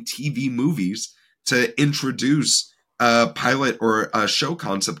these mini TV movies to introduce a pilot or a show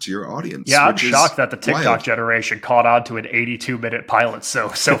concept to your audience. Yeah, I'm shocked that the TikTok generation caught on to an 82-minute pilot so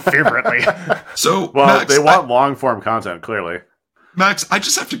fervently. Max, they want long-form content, clearly. Max, I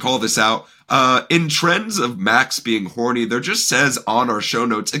just have to call this out. In trends of Max being horny, there just says on our show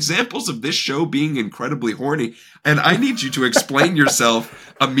notes, examples of this show being incredibly horny. And I need you to explain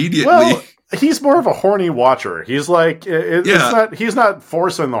yourself immediately. Well, he's more of a horny watcher. He's like, he's not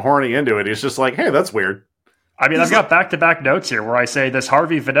forcing the horny into it. He's just like, hey, that's weird. I mean, I've got back-to-back notes here where I say this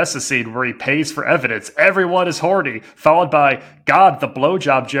Harvey Vanessa scene where he pays for evidence. Everyone is horny. Followed by, God, the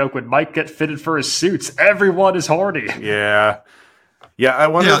blowjob joke when Mike get fitted for his suits. Everyone is horny. Yeah. Yeah, I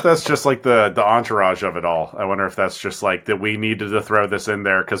wonder if that's just like the entourage of it all. I wonder if that's just like that we needed to throw this in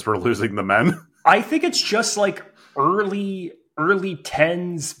there because we're losing the men. I think it's just like early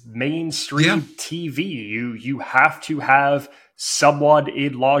 10s mainstream TV. You have to have someone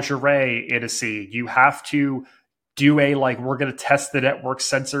in lingerie in a scene. You have to do a like we're going to test the network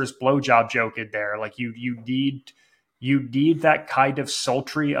censors blowjob joke in there. Like you need that kind of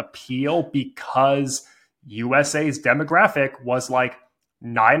sultry appeal because USA's demographic was like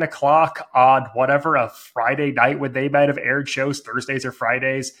 9 o'clock on whatever a Friday night when they might have aired shows Thursdays or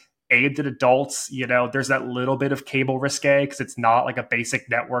Fridays aimed at adults. You know, there's that little bit of cable risque because it's not like a basic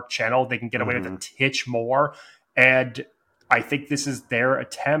network channel. They can get away with a titch more. And I think this is their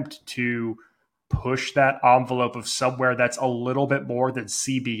attempt to push that envelope of somewhere that's a little bit more than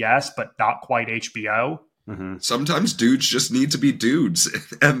CBS, but not quite HBO. Mm-hmm. Sometimes dudes just need to be dudes.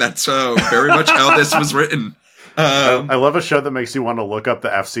 And that's very much how this was written. I love a show that makes you want to look up the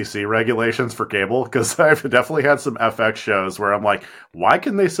FCC regulations for cable, because I've definitely had some FX shows where I'm like, why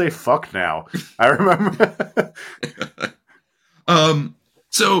can they say fuck now? I remember.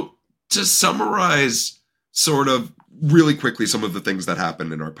 So to summarize sort of really quickly some of the things that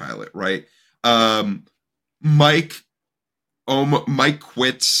happened in our pilot, right? Mike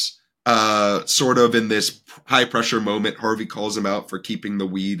quits sort of in this high pressure moment. Harvey calls him out for keeping the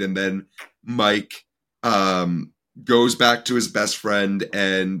weed, and then Mike goes back to his best friend,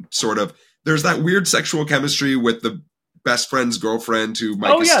 and sort of there's that weird sexual chemistry with the best friend's girlfriend, who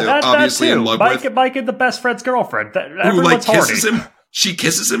Mike is still obviously in love with. Mike and the best friend's girlfriend. Who like kisses him. She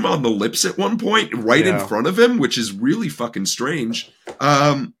kisses him on the lips at one point, right in front of him, which is really fucking strange.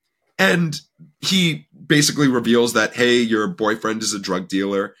 And he basically reveals that, hey, your boyfriend is a drug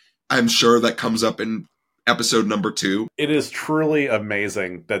dealer. I'm sure that comes up in episode number 2. It is truly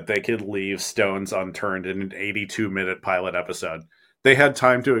amazing that they could leave stones unturned in an 82-minute pilot episode. They had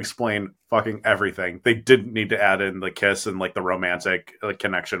time to explain fucking everything. They didn't need to add in the kiss and like the romantic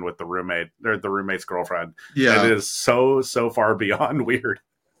connection with the roommate or the roommate's girlfriend. Yeah, it is so far beyond weird.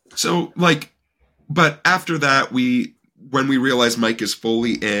 So like, but after that, when we realize Mike is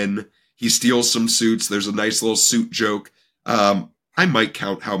fully in, he steals some suits. There's a nice little suit joke. I might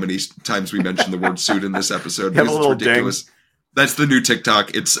count how many times we mentioned the word suit in this episode because it's ridiculous. Ding. That's the new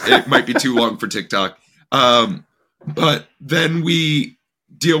TikTok. It might be too long for TikTok. But then we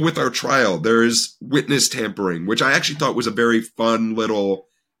deal with our trial. There's witness tampering, which I actually thought was a very fun little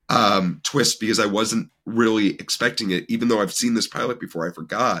twist because I wasn't really expecting it, even though I've seen this pilot before. I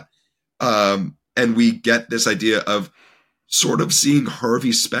forgot. And we get this idea of sort of seeing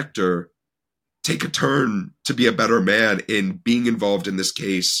Harvey Specter take a turn to be a better man in being involved in this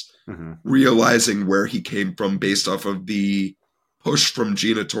case, realizing where he came from based off of the push from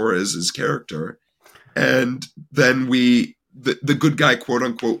Gina Torres' character. And then the good guy, quote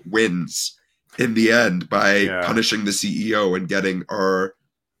unquote, wins in the end by punishing the CEO and getting our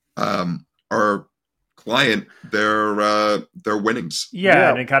client their winnings.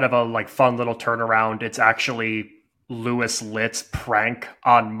 Yeah, and in kind of a like fun little turnaround, it's actually Louis Litt's prank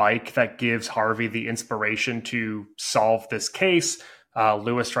on Mike that gives Harvey the inspiration to solve this case.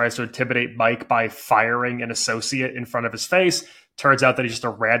 Louis tries to intimidate Mike by firing an associate in front of his face. Turns out that he's just a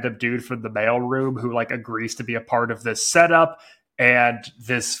random dude from the mailroom who like agrees to be a part of this setup. And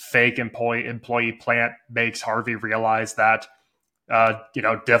this fake employee plant makes Harvey realize that,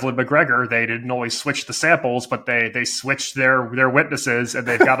 Devlin McGregor, they didn't always switch the samples, but they switched their witnesses, and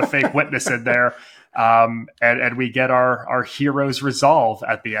they've got a fake witness in there. And we get our hero's resolve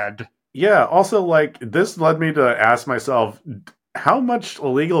at the end. Yeah. Also, like, this led me to ask myself, how much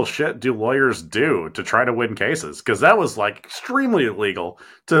illegal shit do lawyers do to try to win cases? Because that was like extremely illegal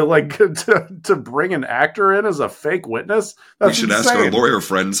to like to bring an actor in as a fake witness. That's we should insane. Ask our lawyer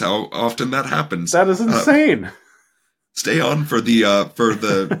friends how often that happens. That is insane. Stay on for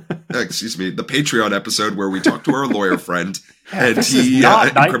the excuse me, the Patreon episode where we talk to our lawyer friend and he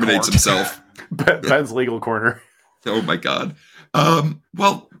incriminates himself. Ben's legal corner. Oh my god.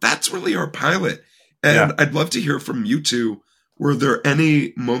 Well, that's really our pilot. And I'd love to hear from you two. Were there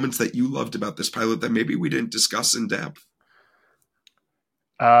any moments that you loved about this pilot that maybe we didn't discuss in depth?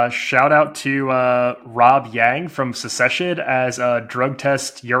 Shout out to Rob Yang from Secession as a drug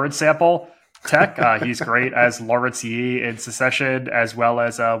test urine sample tech. He's great as Lawrence Yee in Secession, as well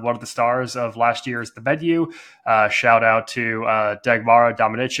as one of the stars of last year's The Menu. Shout out to Dagmara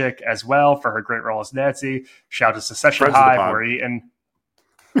Dominicic as well for her great role as Nancy. Shout out to Secession Hive, where he and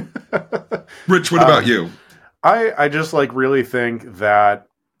Rich, what about you? I just like really think that,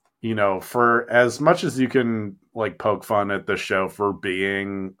 you know, for as much as you can like poke fun at the show for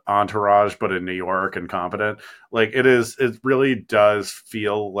being Entourage, but in New York and competent, like it really does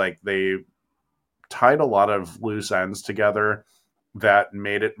feel like they tied a lot of loose ends together that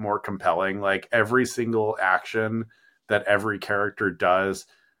made it more compelling. Like every single action that every character does,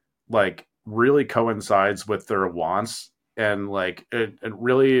 like really coincides with their wants. And like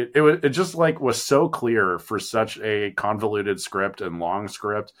it just like was so clear for such a convoluted script and long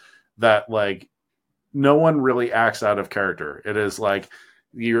script that like no one really acts out of character. It is like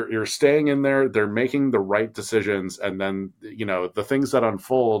you're staying in there, they're making the right decisions, and then you know the things that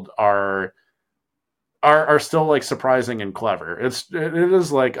unfold are still like surprising and clever. It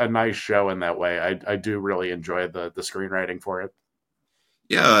is like a nice show in that way. I do really enjoy the screenwriting for it.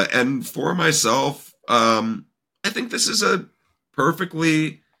 Yeah, and for myself, I think this is a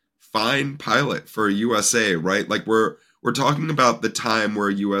perfectly fine pilot for USA, right? Like we're talking about the time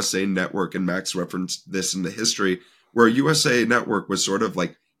where USA Network, and Max referenced this in the history, where USA Network was sort of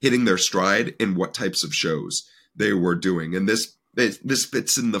like hitting their stride in what types of shows they were doing. And this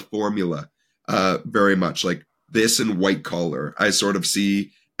fits in the formula very much. Like this and White Collar, I sort of see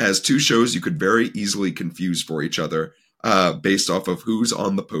as two shows you could very easily confuse for each other based off of who's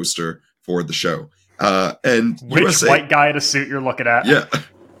on the poster for the show. And which USA, white guy in a suit you're looking at? Yeah,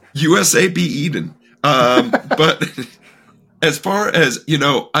 USA be Eden. But as far as, you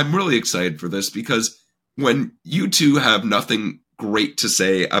know, I'm really excited for this because when you two have nothing great to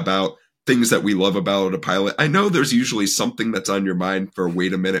say about things that we love about a pilot, I know there's usually something that's on your mind for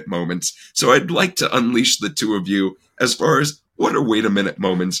wait a minute moments. So I'd like to unleash the two of you as far as what are wait a minute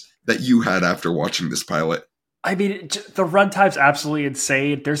moments that you had after watching this pilot. I mean, the runtime's absolutely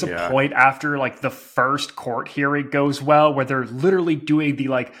insane. There's a point after like the first court hearing goes well where they're literally doing the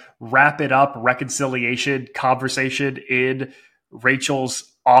like wrap it up reconciliation conversation in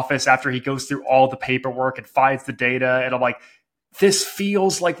Rachel's office after he goes through all the paperwork and finds the data. And I'm like, this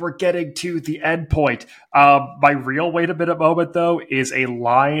feels like we're getting to the end point. My real wait a minute moment, though, is a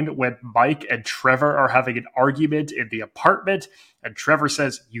line when Mike and Trevor are having an argument in the apartment. And Trevor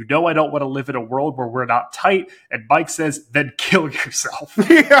says, you know, I don't want to live in a world where we're not tight. And Mike says, then kill yourself.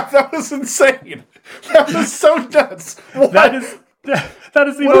 Yeah, that was insane. That was so nuts. What? That is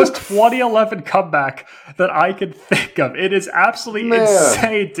the most 2011 comeback that I can think of. It is absolutely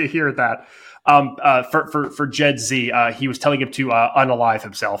insane to hear that. For Gen Z, he was telling him to unalive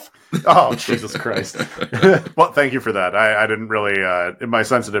himself. Oh, Jesus Christ. Well, thank you for that. I didn't really, in my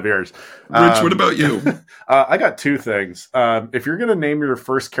sensitive ears. Rich, what about you? I got two things. If you're going to name your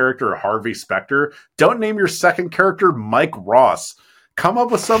first character Harvey Specter, don't name your second character Mike Ross. Come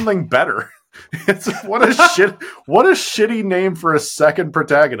up with something better. What a shitty name for a second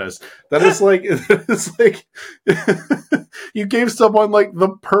protagonist. That is like, it's like you gave someone like the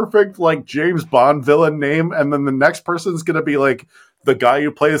perfect like James Bond villain name, and then the next person's gonna be like the guy who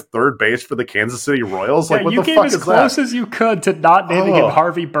plays third base for the Kansas City Royals. Like, what the fuck is that? You gave as close as you could to not naming him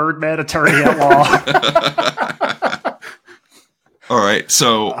Harvey Birdman, attorney at law. All right,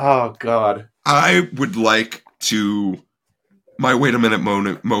 so oh god, I would like to. My wait a minute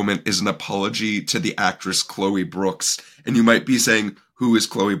moment is an apology to the actress Chloe Brooks. And you might be saying, who is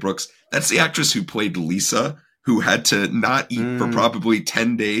Chloe Brooks? That's the actress who played Lisa, who had to not eat for probably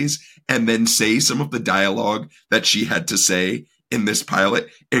 10 days and then say some of the dialogue that she had to say in this pilot,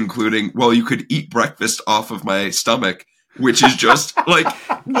 including, well, you could eat breakfast off of my stomach, which is just like,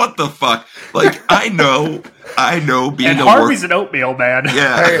 what the fuck? Like, I know being and Harvey's an oatmeal man.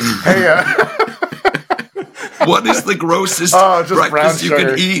 Yeah. Hey, what is the grossest breakfast you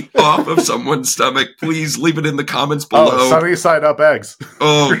can eat off of someone's stomach? Please leave it in the comments below. Sunny side up eggs.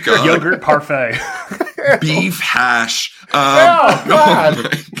 Oh, God. Yogurt parfait. Beef hash. Oh,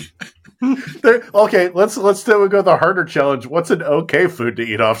 God. Okay, let's go the harder challenge. What's an okay food to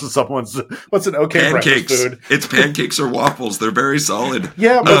eat off of someone's? What's an okay pancakes? Breakfast food? It's pancakes or waffles. They're very solid.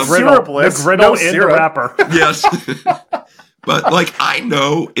 Yeah, but the griddle in the wrapper. Yes, but like I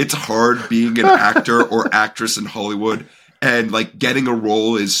know it's hard being an actor or actress in Hollywood, and like getting a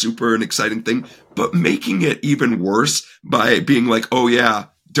role is super an exciting thing. But making it even worse by being like, oh yeah,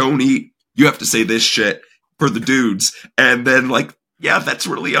 don't eat. You have to say this shit for the dudes, and then like. Yeah, that's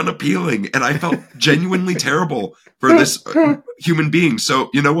really unappealing. And I felt genuinely terrible for this human being.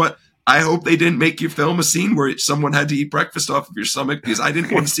 So, you know what? I hope they didn't make you film a scene where someone had to eat breakfast off of your stomach because I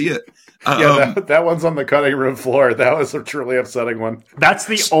didn't want to see it. That one's on the cutting room floor. That was a truly upsetting one. That's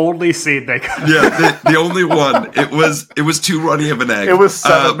the only scene they cut. Yeah, the only one. It was too runny of an egg. It was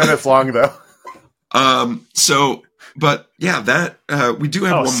 7 minutes long, though. But yeah, that we do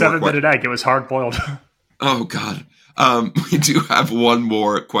have one more 7-minute egg. It was hard boiled. Oh, God. We do have one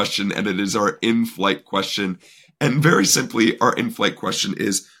more question, and it is our in-flight question. And very simply, our in-flight question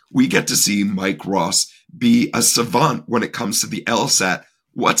is, we get to see Mike Ross be a savant when it comes to the LSAT.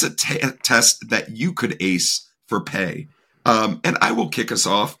 What's a test that you could ace for pay? And I will kick us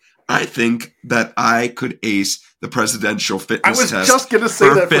off. I think that I could ace the presidential fitness test. I was just going to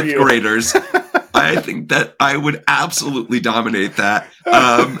say that for fifth graders. I think that I would absolutely dominate that.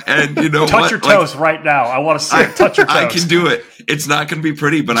 And you know touch your toes right now. I want to see it. Touch your toes. I can do it. It's not going to be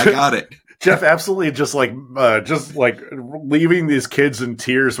pretty, but I got it. Jeff absolutely just leaving these kids in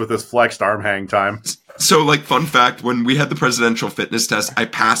tears with his flexed arm hang time. So, like, fun fact, when we had the presidential fitness test, I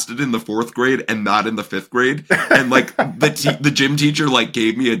passed it in the 4th grade and not in the 5th grade. And, like, the gym teacher, like,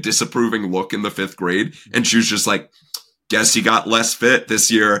 gave me a disapproving look in the 5th grade. And she was just like, guess you got less fit this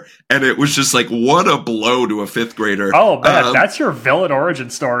year. And it was just like, what a blow to a 5th grader. Oh, man, that's your villain origin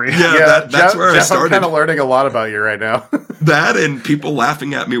story. Yeah, that's where I started. I'm kind of learning a lot about you right now. That and people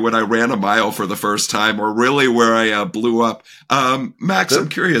laughing at me when I ran a mile for the first time or really where I blew up. Max, I'm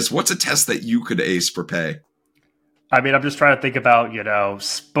curious, what's a test that you could ace for pay? I mean, I'm just trying to think about,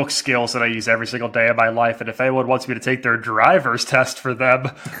 book skills that I use every single day of my life. And if anyone wants me to take their driver's test for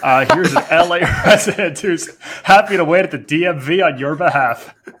them, here's an LA resident who's happy to wait at the DMV on your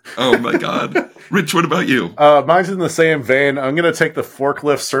behalf. Oh, my God. Rich, what about you? Mine's in the same vein. I'm going to take the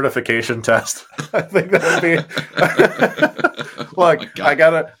forklift certification test. I think that would be... Look, I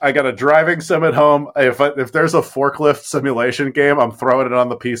got a driving sim at home. If there's a forklift simulation game, I'm throwing it on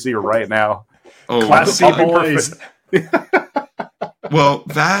the PC right now. Oh, Class C boys. Well,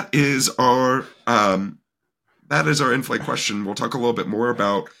 that is our in-flight question. We'll talk a little bit more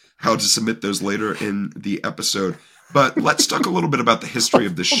about how to submit those later in the episode. But let's talk a little bit about the history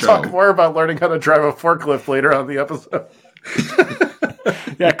of the show. We'll talk more about learning how to drive a forklift later on the episode.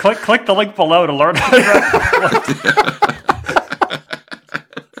 Yeah, click the link below to learn how to drive a forklift.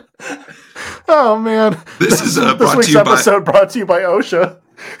 Oh, man. This is this week's episode brought to you by OSHA.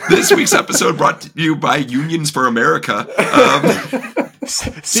 This week's episode brought to you by Unions for America.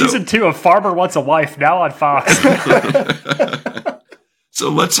 Season 2 of Farmer Wants a Wife, now on Fox.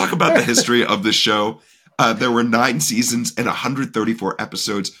 So let's talk about the history of the show. There were 9 seasons and 134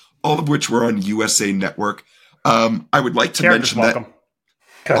 episodes, all of which were on USA Network. I would like to mention that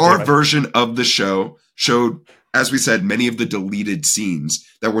our version of the show showed, as we said, many of the deleted scenes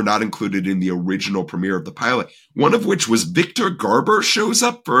that were not included in the original premiere of the pilot. One of which was Victor Garber shows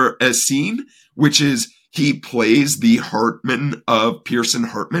up for a scene, which is he plays the Hartman of Pearson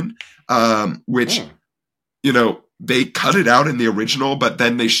Hartman, which, they cut it out in the original, but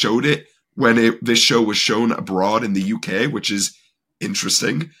then they showed it when this show was shown abroad in the UK, which is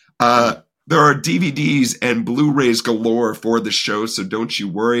interesting. There are DVDs and Blu-rays galore for the show, so don't you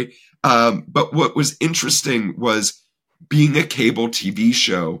worry. But what was interesting was being a cable TV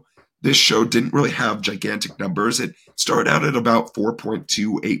show, this show didn't really have gigantic numbers. It started out at about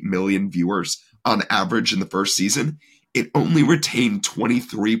 4.28 million viewers on average in the first season. It only retained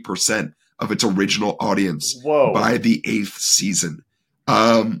 23% of its original audience by the 8th season.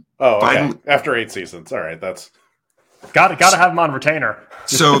 Okay. After 8 seasons. All right, that's... Gotta have them on retainer.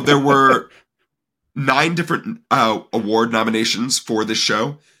 So there were 9 different award nominations for this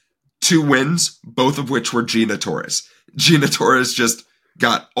show. 2 wins, both of which were Gina Torres. Gina Torres just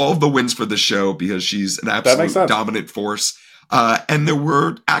got all the wins for the show because she's an absolute dominant force. And there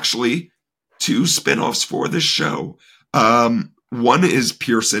were actually 2 spinoffs for this show. One is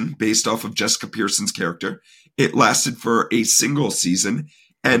Pearson, based off of Jessica Pearson's character. It lasted for a single season.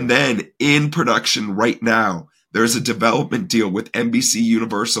 And then in production right now, there's a development deal with NBC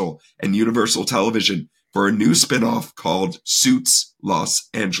Universal and Universal Television for a new spinoff called Suits Los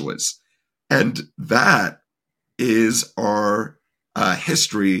Angeles. And that is our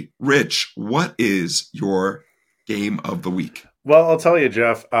history. Rich, what is your game of the week? Well, I'll tell you,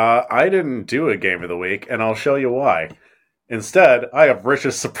 Jeff, I didn't do a game of the week, and I'll show you why. Instead, I have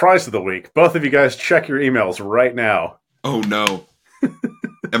Rich's surprise of the week. Both of you guys check your emails right now. Oh, no.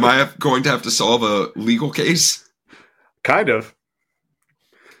 Am I going to have to solve a legal case? Kind of.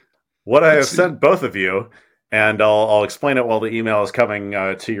 What I have sent both of you, and I'll explain it while the email is coming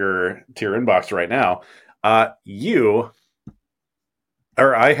to your inbox right now. I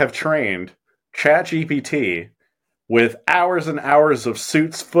have trained ChatGPT with hours and hours of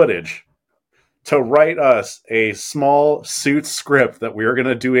Suits footage to write us a small Suits script that we are going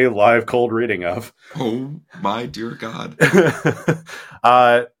to do a live cold reading of. Oh, my dear God.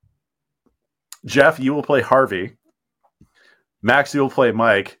 Jeff, you will play Harvey. Max, you will play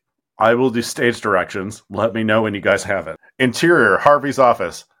Mike. I will do stage directions. Let me know when you guys have it. Interior, Harvey's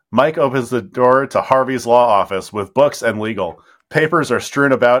office. Mike opens the door to Harvey's law office with books and legal. Papers are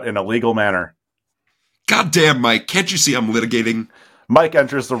strewn about in a legal manner. God damn, Mike. Can't you see I'm litigating? Mike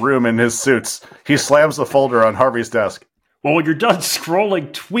enters the room in his suits. He slams the folder on Harvey's desk. Well, when you're done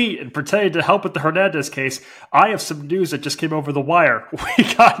scrolling tweet and pretending to help with the Hernandez case, I have some news that just came over the wire.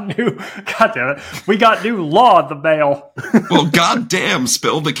 We got new law in the mail. Well, goddamn,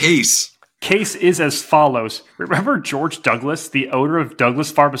 spill the case. Case is as follows. Remember George Douglas, the owner of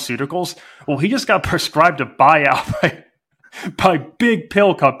Douglas Pharmaceuticals? Well, he just got prescribed a buyout by Big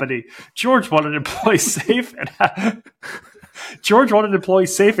Pill Company. George wanted employees safe and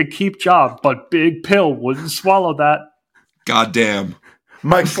keep job, but Big Pill wouldn't swallow that. Goddamn.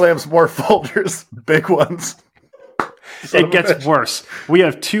 Mike slams more folders, big ones. It gets worse. We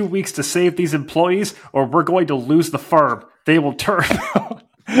have 2 weeks to save these employees, or we're going to lose the firm. They will turn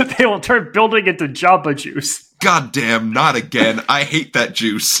building into Jamba Juice. Goddamn, not again. I hate that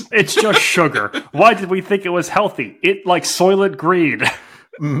juice. It's just sugar. Why did we think it was healthy? It like Soylent Green.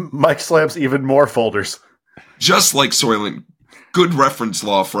 Mike slams even more folders. Just like Soylent. Good reference,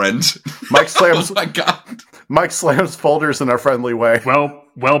 law friend. Mike slams. Oh my God. Mike slams folders in a friendly way.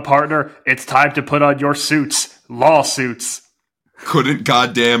 Well, partner, it's time to put on your suits. Lawsuits. Couldn't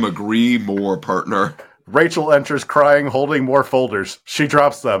goddamn agree more, partner. Rachel enters crying, holding more folders. She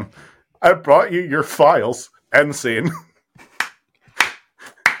drops them. I brought you your files. End scene.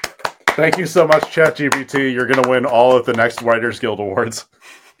 Thank you so much, ChatGPT. You're going to win all of the next Writers Guild Awards.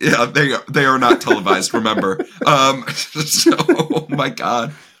 Yeah, they are not televised, remember. Oh my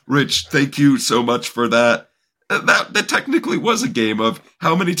God. Rich, thank you so much for that. That technically was a game of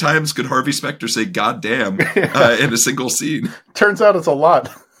how many times could Harvey Specter say "goddamn" in a single scene. Turns out it's a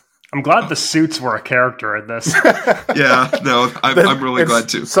lot. I'm glad the suits were a character in this. Yeah, no, I'm really glad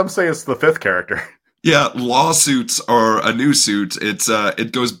too. Some say it's the fifth character. Yeah, lawsuits are a new suit.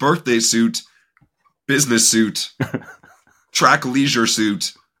 It goes birthday suit, business suit, track leisure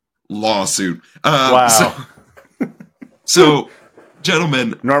suit, lawsuit. Wow. So,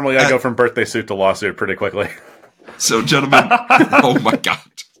 gentlemen. Normally I go from birthday suit to lawsuit pretty quickly. So, gentlemen, oh my God.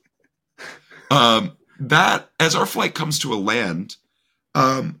 That, as our flight comes to a land,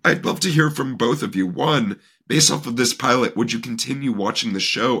 I'd love to hear from both of you. One, based off of this pilot, would you continue watching the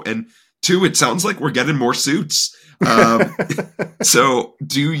show? And two, it sounds like we're getting more suits. So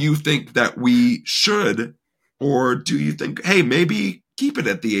do you think that we should, or do you think, hey, maybe keep it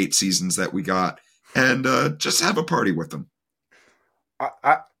at the 8 seasons that we got and just have a party with them?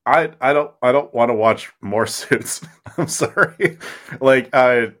 I don't want to watch more suits. I'm sorry.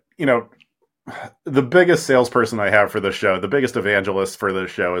 The biggest salesperson I have for the show, the biggest evangelist for this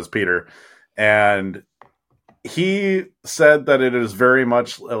show is Peter. And he said that it is very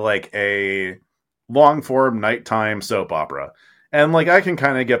much like a long form nighttime soap opera. And I can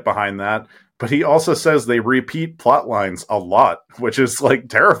kind of get behind that. But he also says they repeat plot lines a lot, which is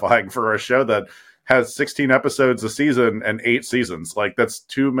terrifying for a show that has 16 episodes a season and 8 seasons. That's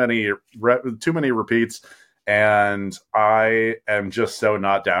too many repeats. And I am just so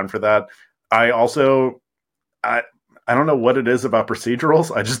not down for that. I don't know what it is about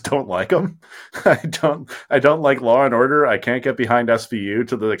procedurals. I just don't like them. I don't like Law and Order. I can't get behind SVU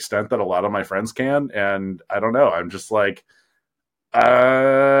to the extent that a lot of my friends can. And I don't know. I'm just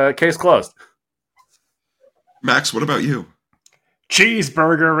case closed. Max, what about you?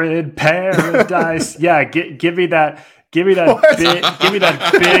 Cheeseburger in paradise. Yeah, give me that. Give me that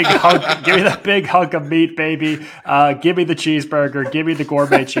big hunk of meat, baby. Give me the cheeseburger. Give me the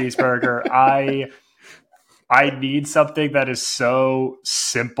gourmet cheeseburger. I need something that is so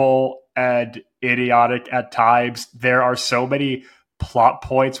simple and idiotic at times. There are so many plot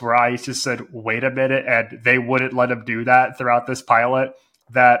points where I just said, wait a minute, and they wouldn't let him do that throughout this pilot.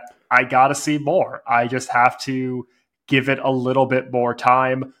 that I got to see more. I just have to give it a little bit more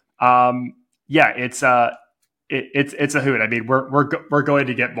time. It's a hoot. I mean, we're going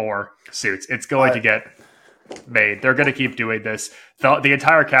to get more Suits. It's going to get made. They're going to keep doing this. The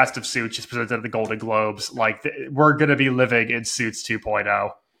entire cast of Suits is presented at the Golden Globes. Like, we're going to be living in Suits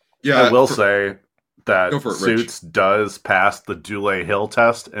 2.0. Yeah, I will say that Suits does pass the Dule Hill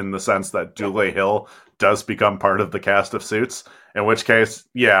test in the sense that Dule Hill does become part of the cast of Suits, in which case,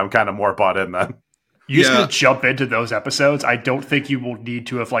 I'm kind of more bought in then. You're just going to jump into those episodes. I don't think you will need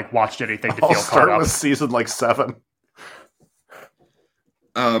to have watched anything to feel caught up. I'll start with season 7.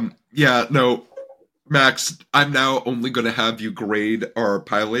 Max, I'm now only going to have you grade our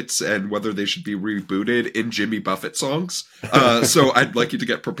pilots and whether they should be rebooted in Jimmy Buffett songs. So I'd like you to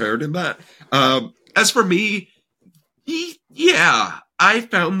get prepared in that. As for me, I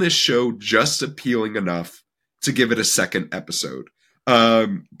found this show just appealing enough to give it a second episode.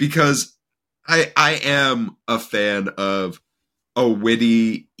 Because I am a fan of a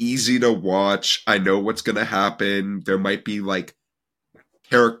witty, easy to watch, I know what's going to happen, there might be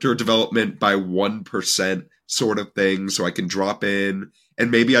character development by 1% sort of thing, so I can drop in, and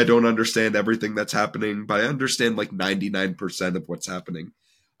maybe I don't understand everything that's happening, but I understand 99% of what's happening.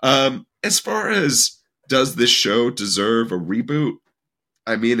 As far as does this show deserve a reboot?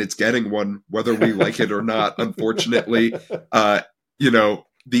 I mean, it's getting one, whether we like it or not, unfortunately.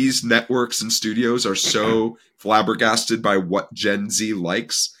 These networks and studios are so flabbergasted by what Gen Z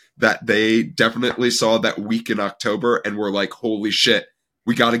likes that they definitely saw that week in October and were like, holy shit,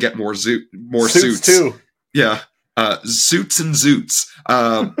 we got to get more Suits too. Yeah. Suits and Zoots.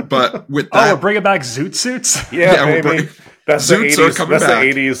 But with that... we're bringing back Zoot Suits? Yeah, baby. That's Zoots the 80s, are coming that's back.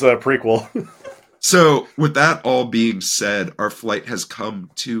 The 80s prequel. So with that all being said, our flight has come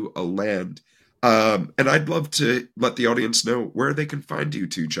to a land. And I'd love to let the audience know where they can find you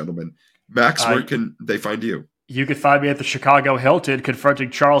two gentlemen. Max, where can they find you? You can find me at the Chicago Hilton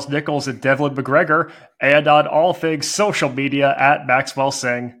confronting Charles Nichols and Devlin McGregor, and on all things social media at Maxwell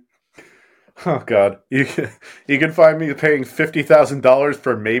Singh. Oh, God. You can find me paying $50,000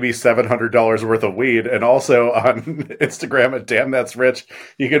 for maybe $700 worth of weed, and also on Instagram at Damn That's Rich.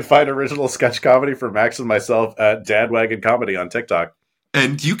 You can find original sketch comedy for Max and myself at Dadwagon Comedy on TikTok.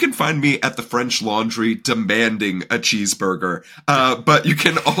 And you can find me at the French Laundry demanding a cheeseburger. But you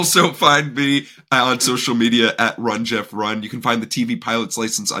can also find me on social media at RunJeffRun. You can find the TV Pilot's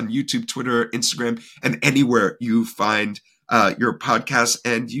License on YouTube, Twitter, Instagram, and anywhere you find your podcasts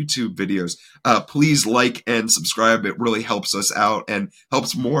and YouTube videos. Please like and subscribe. It really helps us out and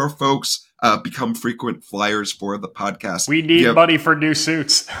helps more folks become frequent flyers for the podcast. We need money for new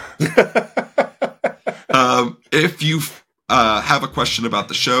suits. If you have a question about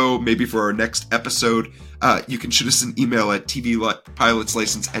the show, maybe for our next episode, you can shoot us an email at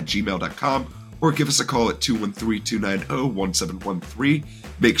tvpilotslicense@gmail.com or give us a call at 213-290-1713.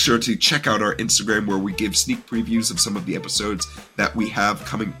 Make sure to check out our Instagram where we give sneak previews of some of the episodes that we have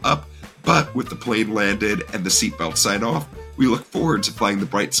coming up. But with the plane landed and the seatbelt sign off, we look forward to flying the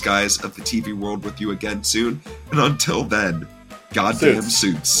bright skies of the TV world with you again soon. And until then, goddamn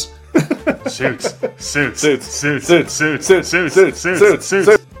Suits. Suits.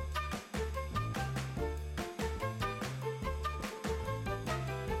 Suits.